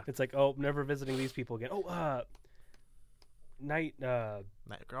 Yeah. It's like, oh, never visiting these people again. Oh,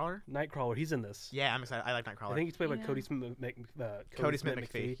 Nightcrawler? Nightcrawler, he's in this. Yeah, I'm excited. I like Nightcrawler. I think he's played by Yeah. Cody Smith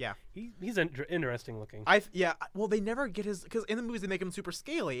McPhee. Yeah. He's interesting looking. Well, they never get his, because in the movies they make him super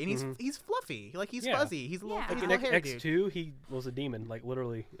scaly, and he's fluffy, like he's Yeah. fuzzy, he's a little, Yeah. he's a in little hair dude. X2, he was a demon, like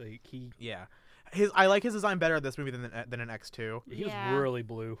literally. Like Yeah, I like his design better in this movie than in X2. he was Yeah. really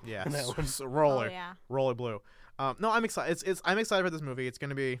blue. Yeah, in that one. roller, Oh, yeah. roller blue. No, I'm excited. I'm excited for this movie. It's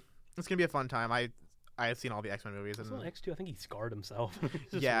gonna be a fun time. I've seen all the X-Men movies, and Also in X2, I think he scarred himself. It's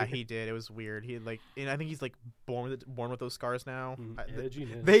just yeah, weird. he did. It was weird. He and I think he's like born with those scars now.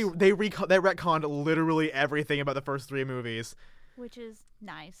 Edginess. They retconned literally everything about the first 3 movies. Which is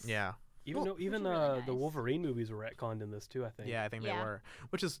nice. Yeah. even Well, though even which is really the nice. Wolverine movies were retconned in this too, I think. Yeah, I think they Yeah. were.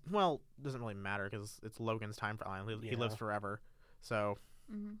 Which is, doesn't really matter because it's Logan's time for Island. He lives Yeah. forever. So,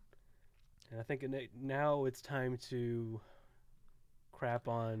 Mm-hmm. And I think now it's time to crap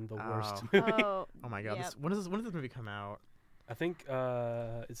on the worst Oh. movie. Oh, oh my god, yep. when does this movie come out? I think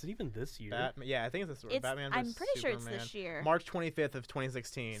is it even this year? Yeah, I think it's this. It's, Batman I'm versus pretty sure it's Superman. this year. March 25th of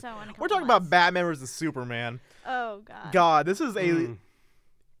 2016. So in a We're couple talking about months. Batman versus Superman. Oh god. God, this is a. Mm.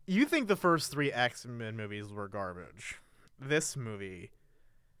 You think the first 3 X-Men movies were garbage? This movie,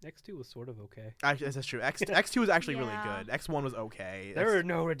 X2 was sort of okay. actually, that's true. X2 was actually really Yeah. good. X1 was okay. There are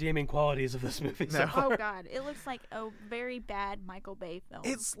no redeeming qualities of this movie. No. So far. Oh god, it looks like a very bad Michael Bay film.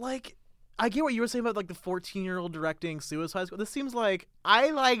 It's like, I get what you were saying about like the 14-year-old directing Suicide Squad. This seems like, I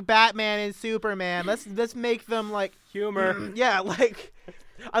like Batman and Superman. Let's make them like Humor. Yeah, like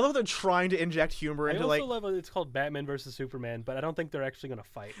I love they're trying to inject humor I into also like love that it's called Batman versus Superman, but I don't think they're actually gonna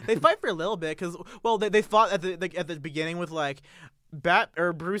fight. they fight for a little bit because they fought at the beginning with like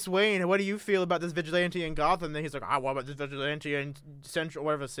Bruce Wayne. What do you feel about this vigilante in Gotham? And then he's like, what about this vigilante in Central,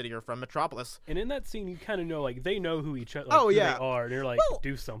 whatever city you're from, Metropolis? And in that scene, you kind of know like they know who each other Oh, who yeah. they are. And they're like, Well,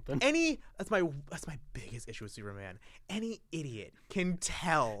 do something. That's my biggest issue with Superman. Any idiot can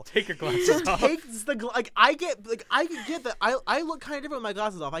tell. Take your glasses Just off. takes the I get that I look kind of different with my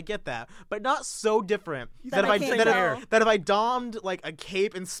glasses off. I get that, but not so different that I if can't I tell. that if I donned like a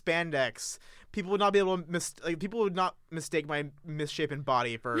cape and spandex, people would not be able to people would not mistake my misshapen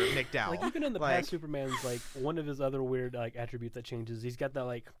body for Nick Dowell. Like even in the Like, past, Superman's like one of his other weird like attributes that changes. He's got that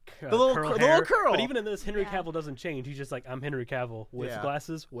like The little curl cur- the hair. little curl. But even in this, Henry Yeah. Cavill doesn't change. He's just like, I'm Henry Cavill with Yeah.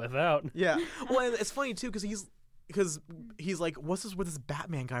 glasses, without. Yeah. Well, and it's funny too because he's like, what's this with this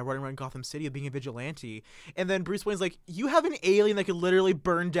Batman guy running around Gotham City being a vigilante? And then Bruce Wayne's like, you have an alien that could literally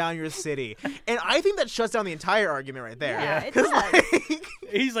burn down your city. And I think that shuts down the entire argument right there. Yeah, it 'Cause, does. like,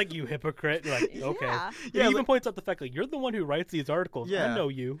 He's like, you hypocrite. You're like, okay. Yeah. He Yeah, even like- points out the fact like you're the one who writes these articles. Yeah. I know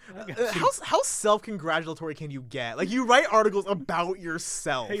you. I got you. how self-congratulatory can you get? Like, you write articles about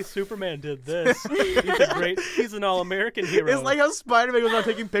yourself. Hey, Superman did this. He's an all-American hero. It's like how Spider-Man was not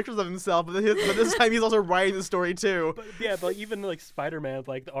taking pictures of himself, but this time he's also writing the story too. But yeah, but even like Spider-Man,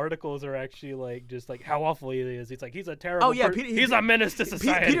 like the articles are actually like just like how awful he is. He's like he's a terrible. Oh, yeah, he's a menace to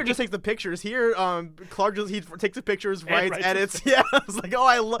society. Peter just takes the pictures. Here, Clark he takes the pictures, writes, writes edits. Yeah, it's like, oh,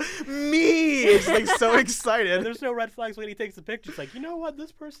 I love me. It's like so And excited. there's no red flags when he takes the picture. It's like, you know what?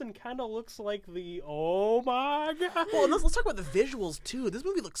 This person kind of looks like the. Oh my god. Well, and let's talk about the visuals too. This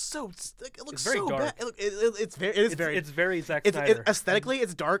movie looks so it looks It's very so dark. bad. It's very It's very Zack it's Snyder. aesthetically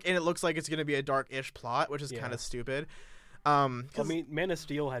it's dark and it looks like it's gonna be a dark-ish plot, which is Yeah. kind of stupid. I mean, Man of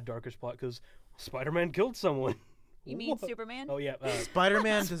Steel had darkish plot because Spider-Man killed someone. You mean What? Superman? Oh yeah.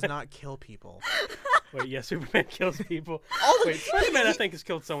 Spider-Man does not kill people. Wait, yeah, Superman kills people. Also, Wait, Spider-Man I think has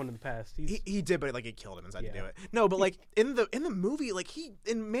killed someone in the past. He did, but like it killed him and had to Yeah. do it. No, but like in the movie, like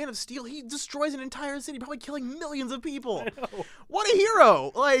in Man of Steel, he destroys an entire city, probably killing millions of people. know. What a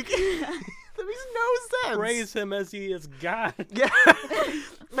hero! Like that makes no sense. Praise him as he is God. Yeah,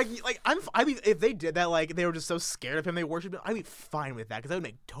 I mean, if they did that, like they were just so scared of him, they worshipped him. I'd be fine with that because that would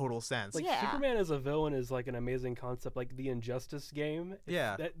make total sense. Like Yeah. Superman as a villain is like an amazing concept. Like the Injustice game.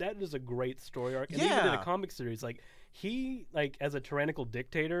 Yeah. That is a great story arc. And even in Yeah. a comic series, like he like as a tyrannical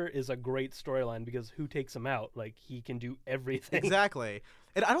dictator is a great storyline because who takes him out? Like he can do everything. Exactly.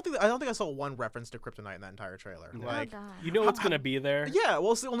 And I don't think I saw one reference to Kryptonite in that entire trailer. No. Oh Like, god. You know what's gonna be there. yeah,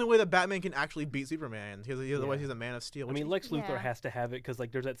 well, it's the only way that Batman can actually beat Superman because otherwise Yeah. he's a Man of Steel. I which mean, Lex Luthor Yeah. has to have it because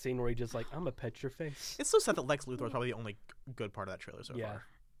like there's that scene where he just like I'm gonna pet your face. it's so sad that Lex Luthor is probably the only good part of that trailer so Yeah. far.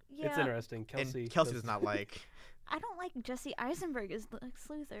 Yeah. It's interesting. Kelsey and Kelsey does not like. I don't like Jesse Eisenberg as Lex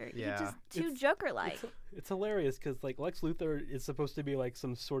Luthor. Yeah. He's just too It's- Joker-like. It's hilarious because like Lex Luthor is supposed to be like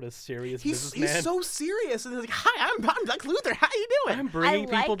some sort of serious He's businessman. so serious, and he's like, "Hi, I'm Lex Luthor. How you doing?" I'm bringing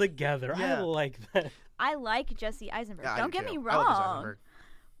people like- together. Yeah. I like that. I like Jesse Eisenberg. Yeah, I Don't do get too. me I like Jesse wrong, Eisenberg.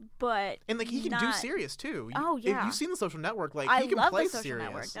 but And like he can do not- serious too. Oh, If yeah. you've seen The Social Network, like I he can love play The Social serious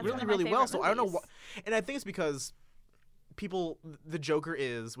Network. That's really, one of my really well. favorite So I don't know movies. what, and I think it's because the Joker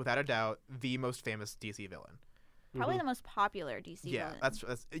is without a doubt the most famous DC villain. probably Mhm. the most popular DC Yeah, villain.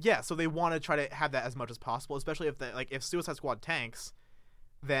 that's yeah. So they want to try to have that as much as possible, especially if Suicide Squad tanks,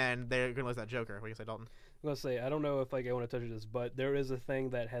 then they're gonna lose that Joker. What do you say, Dalton? I'm gonna say I don't know if like I want to touch this, but there is a thing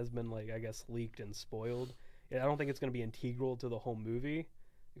that has been like I guess leaked and spoiled. I don't think it's gonna be integral to the whole movie,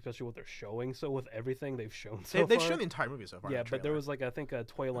 especially what they're showing. So with everything they've shown so They've far, shown the entire movie so far. in yeah, the but there trailer. was like I think a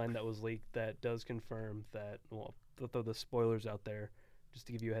toy line that was leaked that does confirm that. Well, to throw the spoilers out there, just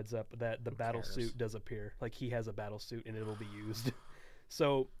to give you a heads up, that the Who battle cares? suit does appear. Like he has a battle suit and it'll be used.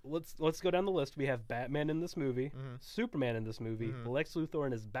 So let's go down the list. We have Batman in this movie, Mhm. Superman in this movie, Mhm. Lex Luthor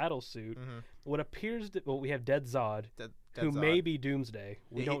in his battle suit. Mhm. What appears to we have Dead Zod, Dead who Zod. may be Doomsday.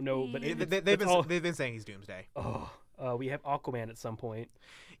 We Yeah, don't know, but Yeah. They've been saying he's Doomsday. we have Aquaman at some point.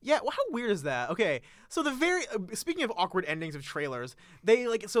 Yeah, well, how weird is that? Okay, so the very speaking of awkward endings of trailers, they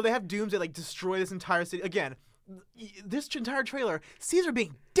have Doomsday destroy this entire city again. This entire trailer, cities are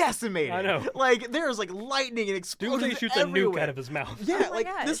being decimated. I know. Like there's lightning and explosions Doomsday shoots everywhere. a nuke out of his mouth. Yeah, Oh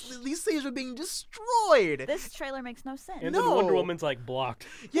my these cities are being destroyed. This trailer makes no sense. And No. then Wonder Woman's like blocked.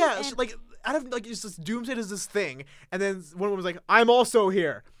 Yeah, And- so, out of it's just Doomsday does this thing, and then Wonder Woman's like, "I'm also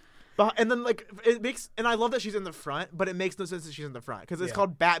here," and then it makes, and I love that she's in the front, but it makes no sense that she's in the front because it's Yeah.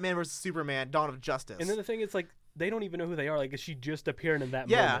 called Batman versus Superman: Dawn of Justice. And then the thing is like they don't even know who they are. Like is she just appearing in that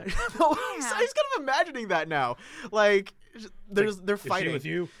yeah, moment? No, Yeah. I just kind of imagining that now. Like, they're Is she fighting. with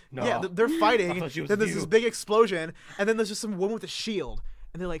you? No. Yeah, they're fighting. I thought she was Then there's you. this big explosion, and then there's just some woman with a shield,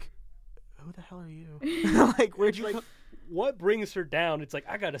 and they're like, "Who the hell are you? Like, where'd you like, come?" what brings her down? It's like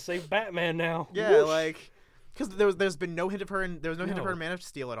I gotta save Batman now. Yeah, Whoosh. because there's been no hint of her, and there was no hint of her in Man of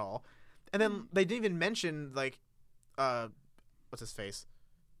Steel at all, and then they didn't even mention what's his face,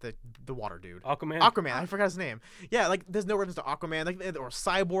 the water dude, Aquaman. Aquaman. I forgot his name. Yeah, there's no reference to Aquaman, or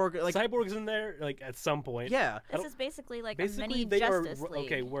Cyborg, Cyborg's in there like at some point. yeah. This is basically like Basically, a mini they are Justice League.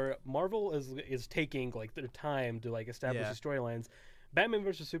 okay. Where Marvel is taking like their time to establish Yeah. the storylines. Batman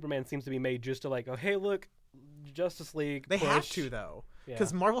versus Superman seems to be made just to oh hey look, Justice League. They have push. to though, Yeah.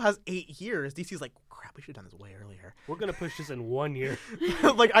 because Marvel has 8 years. DC's like, crap, we should have done this way earlier. We're gonna push this in 1 year.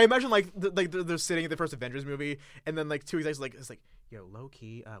 I imagine they're sitting at the first Avengers movie, and then 2 weeks later, it's like, yo, low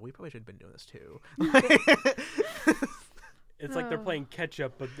key, we probably should have been doing this too. It's like they're playing catch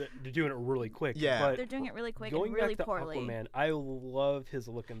up, but they're doing it really quick. Yeah. But They're doing it really quick going and really back to poorly. Aquaman, I love his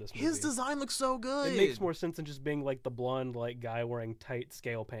look in this movie. His design looks so good. It makes more sense than just being the blonde guy wearing tight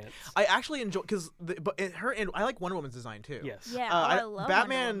scale pants. I actually enjoy because I like Wonder Woman's design too. Yes. Yeah, I love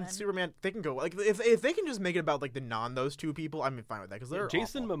Batman, Wonder Woman. Superman. They can go if they can just make it about the those two people. I'm fine with that because they're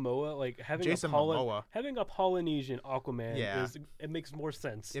Jason awful. Momoa, having Jason a Momoa. having a Polynesian Aquaman Yeah. it makes more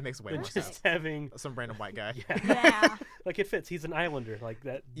sense. It makes way than more just sense. having Some random white guy. Yeah. it fits. He's an islander like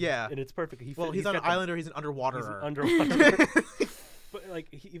that. Yeah. and it's perfect. He's not an got the- islander. He's an underwater. He's an underwater. But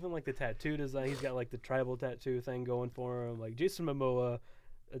even the tattoo design, he's got the tribal tattoo thing going for him. Jason Momoa,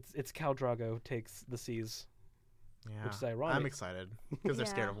 it's Khal Drogo takes the seas. Yeah. Which is ironic. I'm excited because they're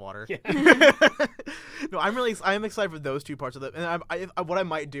scared Yeah. of water. Yeah. No, I'm excited for those two parts of it. And what I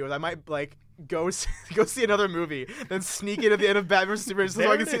might do is I might go see another movie, then sneak in at the end of Batman vs Superman so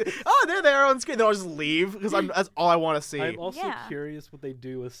I There can it see. Oh, they're there on screen. Then I'll just leave because that's all I want to see. I'm also Yeah. curious what they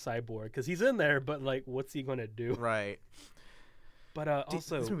do with Cyborg because he's in there, but what's he gonna do? Right. But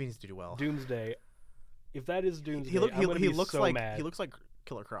also this movie needs to do well. Doomsday. If that is Doomsday, He I'm gonna be looks so like mad. he looks like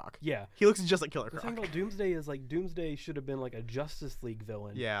Killer Croc. Yeah. He looks just like Killer The thing Croc. about Doomsday is Doomsday should have been a Justice League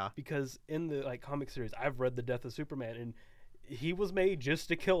villain. Yeah. Because in the comic series, I've read The Death of Superman, and he was made just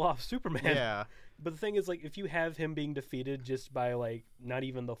to kill off Superman. Yeah. But the thing is, if you have him being defeated just by not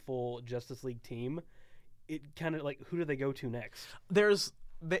even the full Justice League team, it kind of who do they go to next?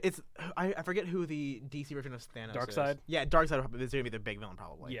 I forget who the DC version of Thanos is. Darkseid? Yeah, Darkseid is gonna be the big villain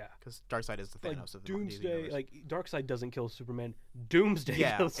probably. Yeah. Because Darkseid is the Thanos of the DC Doomsday, universe. Darkseid doesn't kill Superman. Doomsday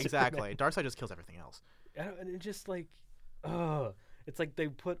Yeah, kills Superman. exactly. Darkseid just kills everything else. And it just it's they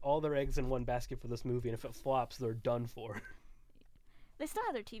put all their eggs in one basket for this movie, and if it flops, they're done for. They still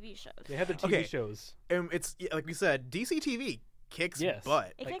have their TV shows. They have the TV Okay. shows. And it's like we said, DC TV kicks Yes.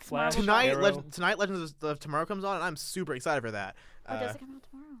 butt. It kicks Flash, Marvel Tonight, Arrow. Legends of Tomorrow comes on, and I'm super excited for that. Oh, does it come out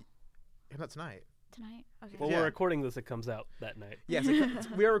tomorrow? Not tonight. Tonight? Okay. Well, Yeah. we're recording this. It comes out that night. Yes,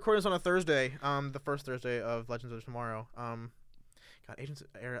 we are recording this on a Thursday, the first Thursday of Legends of Tomorrow. God, Agents of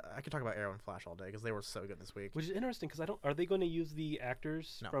Arrow, I could talk about Arrow and Flash all day because they were so good this week. Which is interesting because I don't. Are they going to use the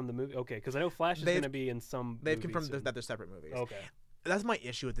actors No. from the movie? Okay, because I know Flash is They've- going to be in some. They've movies confirmed soon. that they're separate movies. Okay. That's my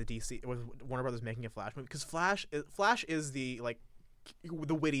issue with the DC with Warner Brothers making a Flash movie because Flash is the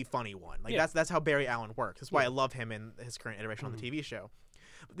the witty, funny one. Like Yeah. that's how Barry Allen works. That's why Yeah. I love him in his current iteration on the TV show.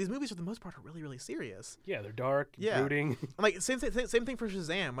 But these movies, for the most part, are really, really serious. Yeah, they're dark, Yeah. brooding. Like same thing for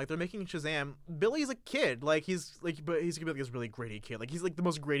Shazam. Like they're making Shazam. Billy's a kid. Like he's but he's gonna be like this really gritty kid. Like he's like the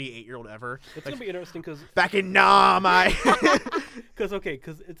most gritty 8-year-old ever. It's Like, gonna be interesting because back in Nam, because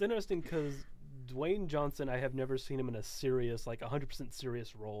it's interesting because Dwayne Johnson, I have never seen him in a serious, like 100%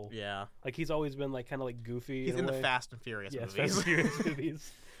 serious role. yeah, Like he's always been like kind of like goofy. he's in in a the way. Fast and Furious Yes, movies. Fast and Furious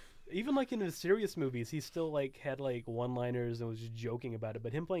movies. Even like in his serious movies, he still like had like one-liners and was just joking about it.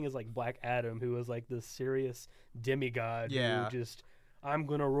 But him playing as like Black Adam, who was like this serious demigod, Yeah. who just I'm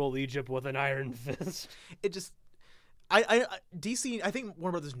gonna rule Egypt with an iron fist. It just DC, I think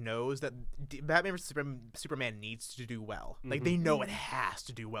Warner Brothers knows that Batman vs Superman needs to do well. Like they know it has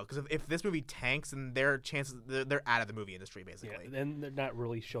to do well because if this movie tanks, then their chances they're out of the movie industry Yeah, basically. and they're not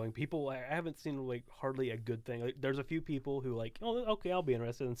really showing people. I haven't seen like hardly a good thing. Like, there's a few people who like, oh, okay, I'll be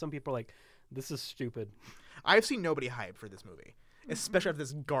interested, and some people are like, this is stupid. I've seen nobody hyped for this movie, especially after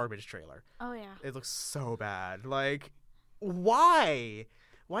this garbage trailer. Oh yeah. It looks so bad. Like, why?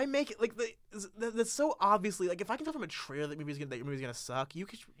 Why make it like that's so obviously like if I can tell from a trailer that your movie's gonna suck,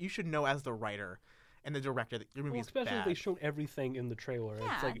 you should know as the writer and the director that your Well, movie's especially if bad. they showed everything in the trailer.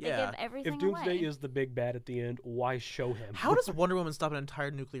 Yeah, It's like, they yeah. give everything if Doomsday away. is the big bad at the end, why show him? How does Wonder Woman stop an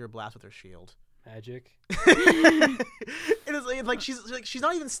entire nuclear blast with her shield? Magic? It is like she's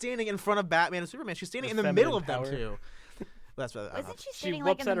not even standing in front of Batman and Superman. She's standing The in the middle of feminine them power. too. That's what. Wasn't she She standing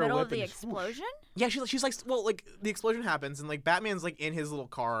like whips in the out her middle whip of the and swoosh. explosion? Yeah, she's like well, like the explosion happens and like Batman's like in his little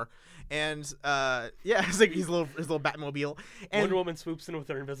car and yeah, it's like his little Batmobile and Wonder Woman swoops in with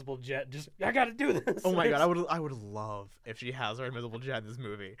her invisible jet. Just I gotta do this. oh my god, I would love if she has her invisible jet in this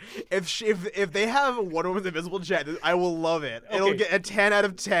movie. If they have Wonder Woman's invisible jet, I will love it. It'll Okay. get a 10 out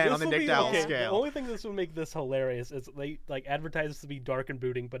of 10 This on the will Nick be- Dowell okay, The scale. only thing this would make this hilarious is they like advertise this to be dark and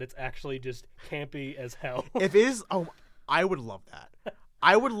brooding, but it's actually just campy as hell. If it is, I would love that.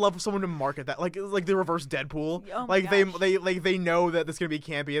 I would love someone to market that, like the reverse Deadpool. Oh my like gosh. they know that this is gonna be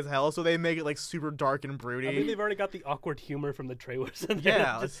campy as hell, so they make it like super dark and broody. I mean, they've already got the awkward humor from the trailers. In there.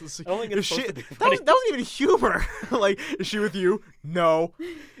 yeah, Just- I don't think it's supposed to be that funny. wasn't even humor. Like, is she with you? No.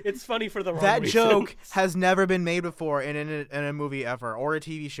 It's funny for the wrong That reasons. joke has never been made before in a movie ever, or a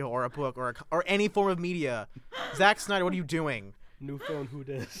TV show, or a book, or any form of media. Zack Snyder, what are you doing? New phone, who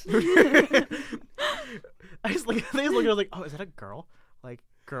does? I just like they just look at it like, oh, is that a girl? Like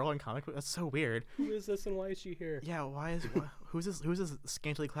girl in comic book? That's so weird. Who is this and why is she here? Yeah, who's this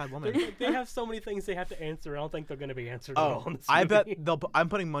scantily clad They're woman? like, they have so many things they have to answer. I don't think they're going to be answered at all Oh, in this I bet movie. I'm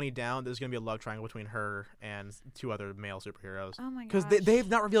putting money down. There's gonna be a love triangle between her and two other male superheroes. Oh my Because gosh. they've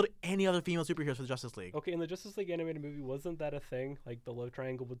not revealed any other female superheroes for the Justice League. Okay, in the Justice League animated movie, wasn't that a thing? Like the love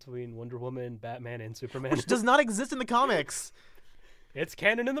triangle between Wonder Woman, Batman, and Superman? Which does not exist in the comics. It's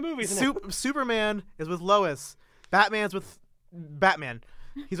canon in the movies now. Superman is with Lois. Batman's with Batman.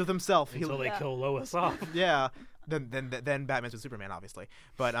 He's with himself. Until they Yeah. kill Lois off. Yeah. Then Batman's with Superman, obviously.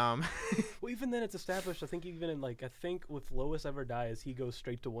 But Well, even then, it's established. I think even in I think with Lois ever dies, he goes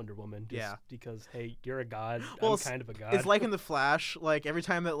straight to Wonder Woman. Just Yeah. Because hey, you're a god. Well, I'm it's- kind of a god. it's like in the Flash. Like every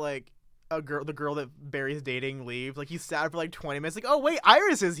time that the girl that Barry's dating leaves, like he's sad for like 20 minutes. Like, oh wait,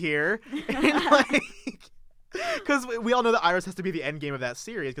 Iris is here. And because we all know that Iris has to be the end game of that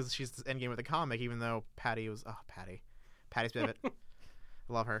series because she's the end game of the comic. Even though Patty Spivot, I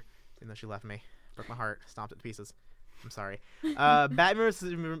love her. Even though she left me, broke my heart, stomped it to pieces. I'm sorry. Batman vs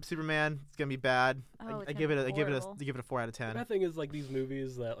Superman. It's gonna be bad. Oh, it's I gonna give it be a give it horrible. a 4 out of The 10. bad thing is these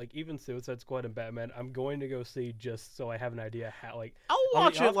movies that even Suicide Squad and Batman, I'm going to go see just so I have an idea how I'll on the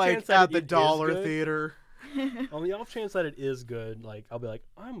watch it off chance that at it the is dollar good. theater. on the off chance that it is good. I'll be like,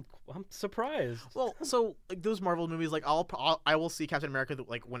 I'm surprised. Well, so those Marvel movies, I will see Captain America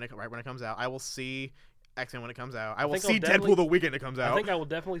when it comes out. I will see X-Men when it comes out. I will think see I'll Deadpool definitely- the weekend it comes out. I think I will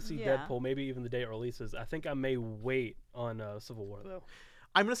definitely see Yeah. Deadpool, maybe even the day it releases. I think I may wait on Civil War though.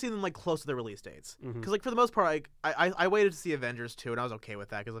 I'm gonna see them close to their release dates Mhm. because for the most part, I waited to see Avengers 2 and I was okay with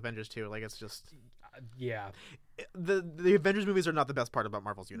that because Avengers 2 it's just Yeah, the Avengers movies are not the best part about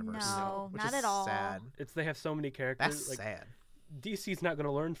Marvel's universe. No, which not is at all. Sad. they have so many characters. That's sad. DC's not going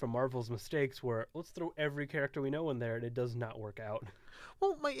to learn from Marvel's mistakes where let's throw every character we know in there and it does not work out.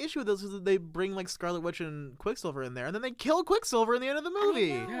 Well, my issue with this is that they bring like Scarlet Witch and Quicksilver in there, and then they kill Quicksilver in the end of the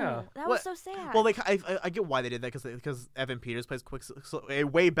movie. I know. Yeah. That What- was so sad. Well, I get why they did that because Evan Peters plays a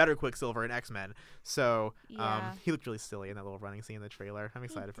way better Quicksilver in X-Men. So Yeah. he looked really silly in that little running scene in the trailer. I'm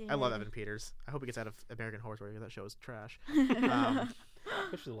excited. I love did. Evan Peters. I hope he gets out of American Horror Story. That show is trash.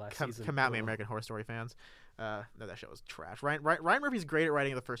 Especially the last Come season. at me, Ugh. American Horror Story fans. No, that show is trash. Ryan Murphy's great at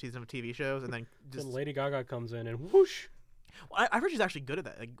writing the first season of TV shows, and then just Then Lady Gaga comes in and whoosh. well, I heard she's actually good at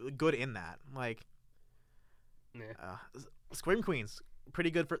that. Like, good in that. Like Nah. Scream Queens,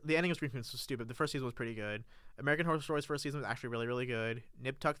 pretty good. For the ending of Scream Queens was stupid. The first season was pretty good. American Horror Story's first season was actually really, really good.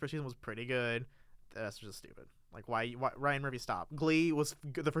 Nip Tuck's first season was pretty good. That's just stupid. Like why Ryan Murphy stopped. Glee was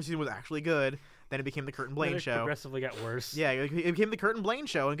good. The first season was actually good. Then it became the Curtin Then Blaine it show. progressively got worse. Yeah, it became the Curtin Blaine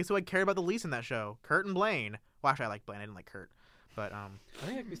show, and guess who I cared about the least in that show? Curtin Blaine. Well, actually, I like Blaine. I didn't like Kurt, but I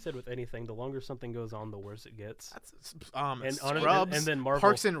think like we said with anything, the longer something goes on, the worse it gets. that's And Scrubs, and then Marvel.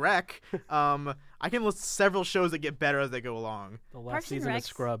 Parks and Rec. I can list several shows that get better as they go along. The last Parks and season of Rec's-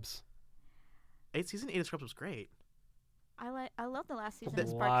 Scrubs. Season 8 of Scrubs was great. I love the last season. The of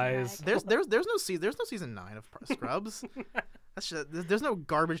Sparks and lies. Rec. There's no season 9 of Scrubs. That's just, there's no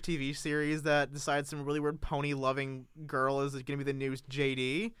garbage TV series that decides some really weird pony loving girl is gonna be the new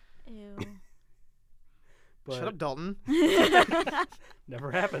JD. Ew. But Shut up, Dalton.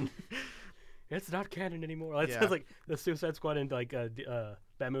 never happened. It's not canon anymore. It's Yeah. like the Suicide Squad and like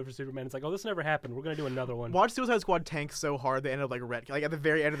Batman vs Superman. It's like, oh, this never happened. We're gonna do another one. Watch Suicide Squad tank so hard they end up like like at the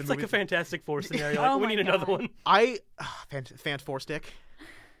very end of the It's movie. like a Fantastic Four scenario. Like, Oh we my need another God. one. Fan four stick.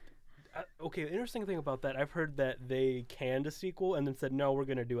 Okay, the interesting thing about that, I've heard that they canned a sequel and then said, no, we're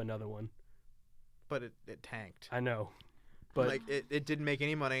gonna do another one. But it tanked. I know, but like it didn't make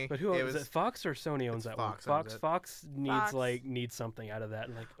any money. but who it owns was it? Fox or Sony owns it's that Fox one? owns it. Fox needs Fox. needs something out of that.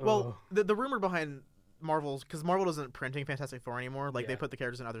 And like, well, the rumor behind Marvel's because Marvel isn't printing Fantastic Four anymore. Like they Yeah. put the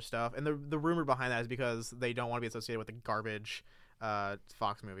characters in other stuff, and the rumor behind that is because they don't want to be associated with the garbage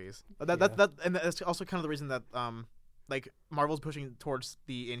Fox movies. And that's also kind of the reason that like Marvel's pushing towards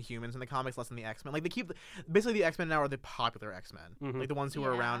the Inhumans in the comics less than the X-Men. Like they keep basically the X-Men now are the popular X-Men, Mhm. like the ones who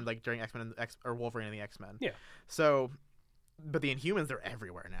were Yeah. around like during X-Men and or Wolverine and the X-Men. Yeah. So. But the Inhumans, they're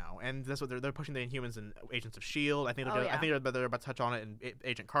everywhere now, and that's what they're pushing the Inhumans in Agents of Shield. I think Oh, yeah. they're about to touch on it in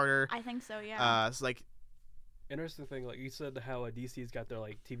Agent Carter. I think so. Yeah. So like interesting thing, like you said, how DC's got their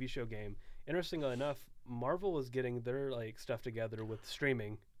like TV show game. Interestingly enough, Marvel is getting their like stuff together with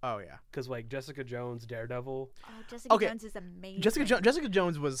streaming oh yeah, because like Jessica Jones, Daredevil, oh, Jessica okay. Jones is amazing. Jessica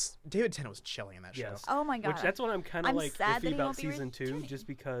Jones was David Tennant was chilling in that show. Yes. Oh my god. which that's what I'm kind of I'm like sad that iffy he about won't be season 2, returning. just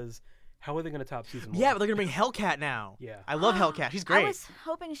because how are they going to top season 1? Yeah, but they're gonna bring Hellcat now. Yeah. I love Hellcat. She's great. I was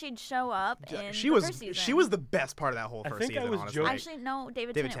hoping she'd show up in She the was first season. she was the best part of that whole I first think I season. was honestly. joking. Actually, no,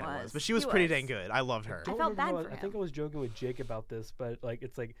 David David Tennant Tennant was. but she was He pretty dang good. I loved her. I felt bad remember for I think I him. was joking with Jake about this, but like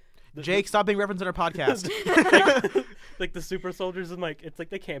it's like Jake, stop being referenced in our podcast. like the super soldiers and like it's like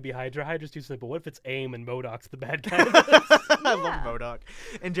they can't be Hydra. Hydra's too simple. What if it's AIM and MODOK's the bad guy? I love Yeah. MODOK.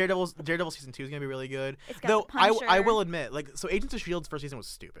 And Daredevil season 2 is gonna be really good. It's got Though the I Punisher. will admit, like, so Agents of Shield's first season was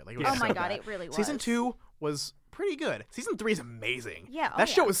stupid. Like, it was Oh Yeah. my so god, bad. it really was. Season 2 was pretty good. Season 3 is amazing. Yeah, oh that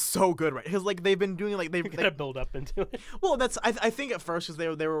show yeah. was so good, right? Because like they've been doing like You gotta build up into it. well, that's I think at first because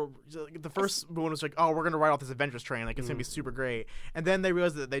they were like, the first one was like, oh, we're gonna ride off this Avengers train, like it's gonna be super great, and then they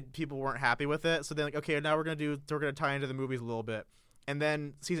realized that people weren't happy with it, so they're like, okay, now we're gonna tie into the movies a little bit. And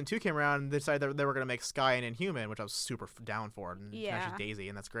then season 2 came around and they decided that they were going to make Sky an Inhuman, which I was super down for. And Yeah. she's Daisy,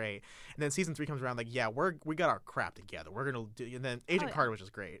 and that's great. And then season 3 comes around like, yeah, we got our crap together. We're going to do. And then Agent yeah. Carter was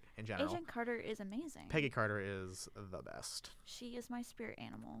just great in general. Agent Carter is amazing. Peggy Carter is the best. She is my spirit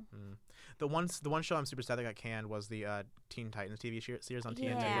animal. The one show I'm super sad that got canned was the Teen Titans TV series on TNT.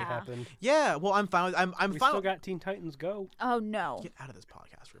 Yeah. What happened? Yeah, well, I'm fine. I'm We fine. still got Teen Titans Go. Oh no. Get out of this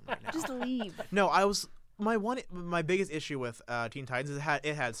podcast room right now. Just leave. No, my biggest issue with Teen Titans is it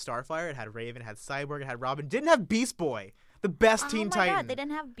had Starfire, it had Raven, it had Cyborg, it had Robin. Didn't have Beast Boy, the best Teen oh my Titan. god, they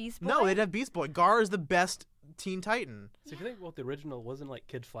didn't have Beast Boy? No, they didn't have Beast Boy. Gar is the best Teen Titan. So if you think about the original, wasn't like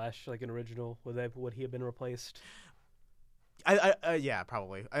Kid Flash like an original? Would he have been replaced? Yeah,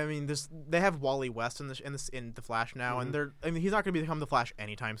 probably. I mean, they have Wally West in the Flash now, and he's not going to become the Flash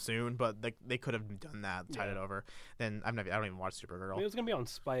anytime soon. But they could have done that, tied it over. Then I don't even watch Supergirl. I mean, it was gonna be on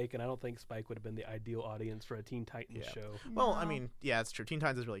Spike, and I don't think Spike would have been the ideal audience for a Teen Titans Yeah. show. Well, I No. mean, yeah, it's true. Teen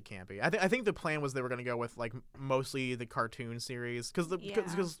Titans is really campy. I think the plan was they were going to go with like mostly the cartoon series because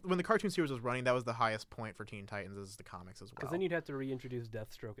when the cartoon series was running, that was the highest point for Teen Titans is the comics as well. Because then you'd have to reintroduce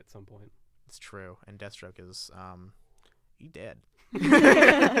Deathstroke at some point. It's true, and Deathstroke is he dead.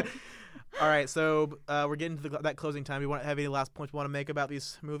 All right, so we're getting to that closing time. You have any last points you want to make about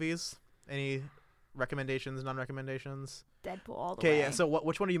these movies? Any recommendations, non-recommendations? Deadpool all the way. Okay, yeah. So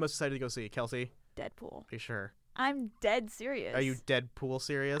which one are you most excited to go see, Kelsey? Deadpool. Are you sure? I'm dead serious. Are you Deadpool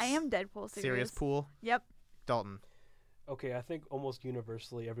serious? I am Deadpool serious. Serious pool? Yep. Dalton. Okay, I think almost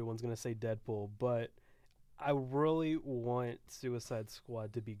universally everyone's gonna say Deadpool, but I really want Suicide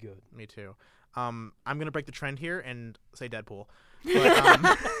Squad to be good. Me too. I'm gonna break the trend here and say Deadpool.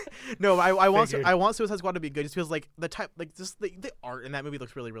 But, no, I want Suicide Squad to be good. Just because like the art in that movie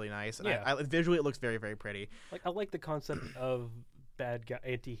looks really really nice, and Yeah. I visually it looks very very pretty. Like I like the concept of bad guy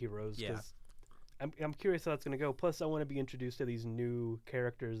anti-heroes Yeah. because I'm curious how that's gonna go. Plus, I want to be introduced to these new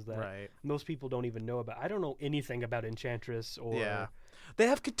characters that Right. most people don't even know about. I don't know anything about Enchantress or Yeah. They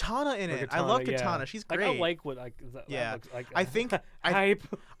have Katana in or it. I Katana, love yeah. Katana. She's Like, great. I like what that Yeah. looks like. I think hype.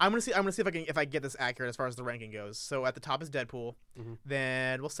 I'm gonna see if I get this accurate as far as the ranking goes. So at the top is Deadpool, Mhm.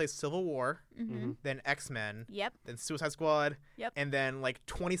 then we'll say Civil War, Mm-hmm. then X-Men, Yep. then Suicide Squad, Yep. and then like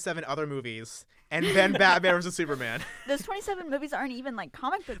 27 other movies, and then Batman vs Superman. Those 27 movies aren't even like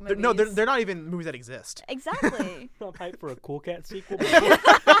comic book movies. No, they're not even movies that exist. Exactly. I'm hyped for a Cool Cat sequel.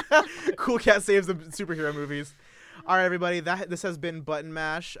 Cool Cat saves the superhero movies. All right, everybody. This has been Button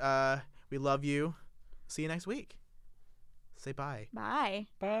Mash. We love you. See you next week. Say bye, Bye.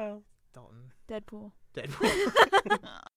 Bye. Dalton. Deadpool. Deadpool.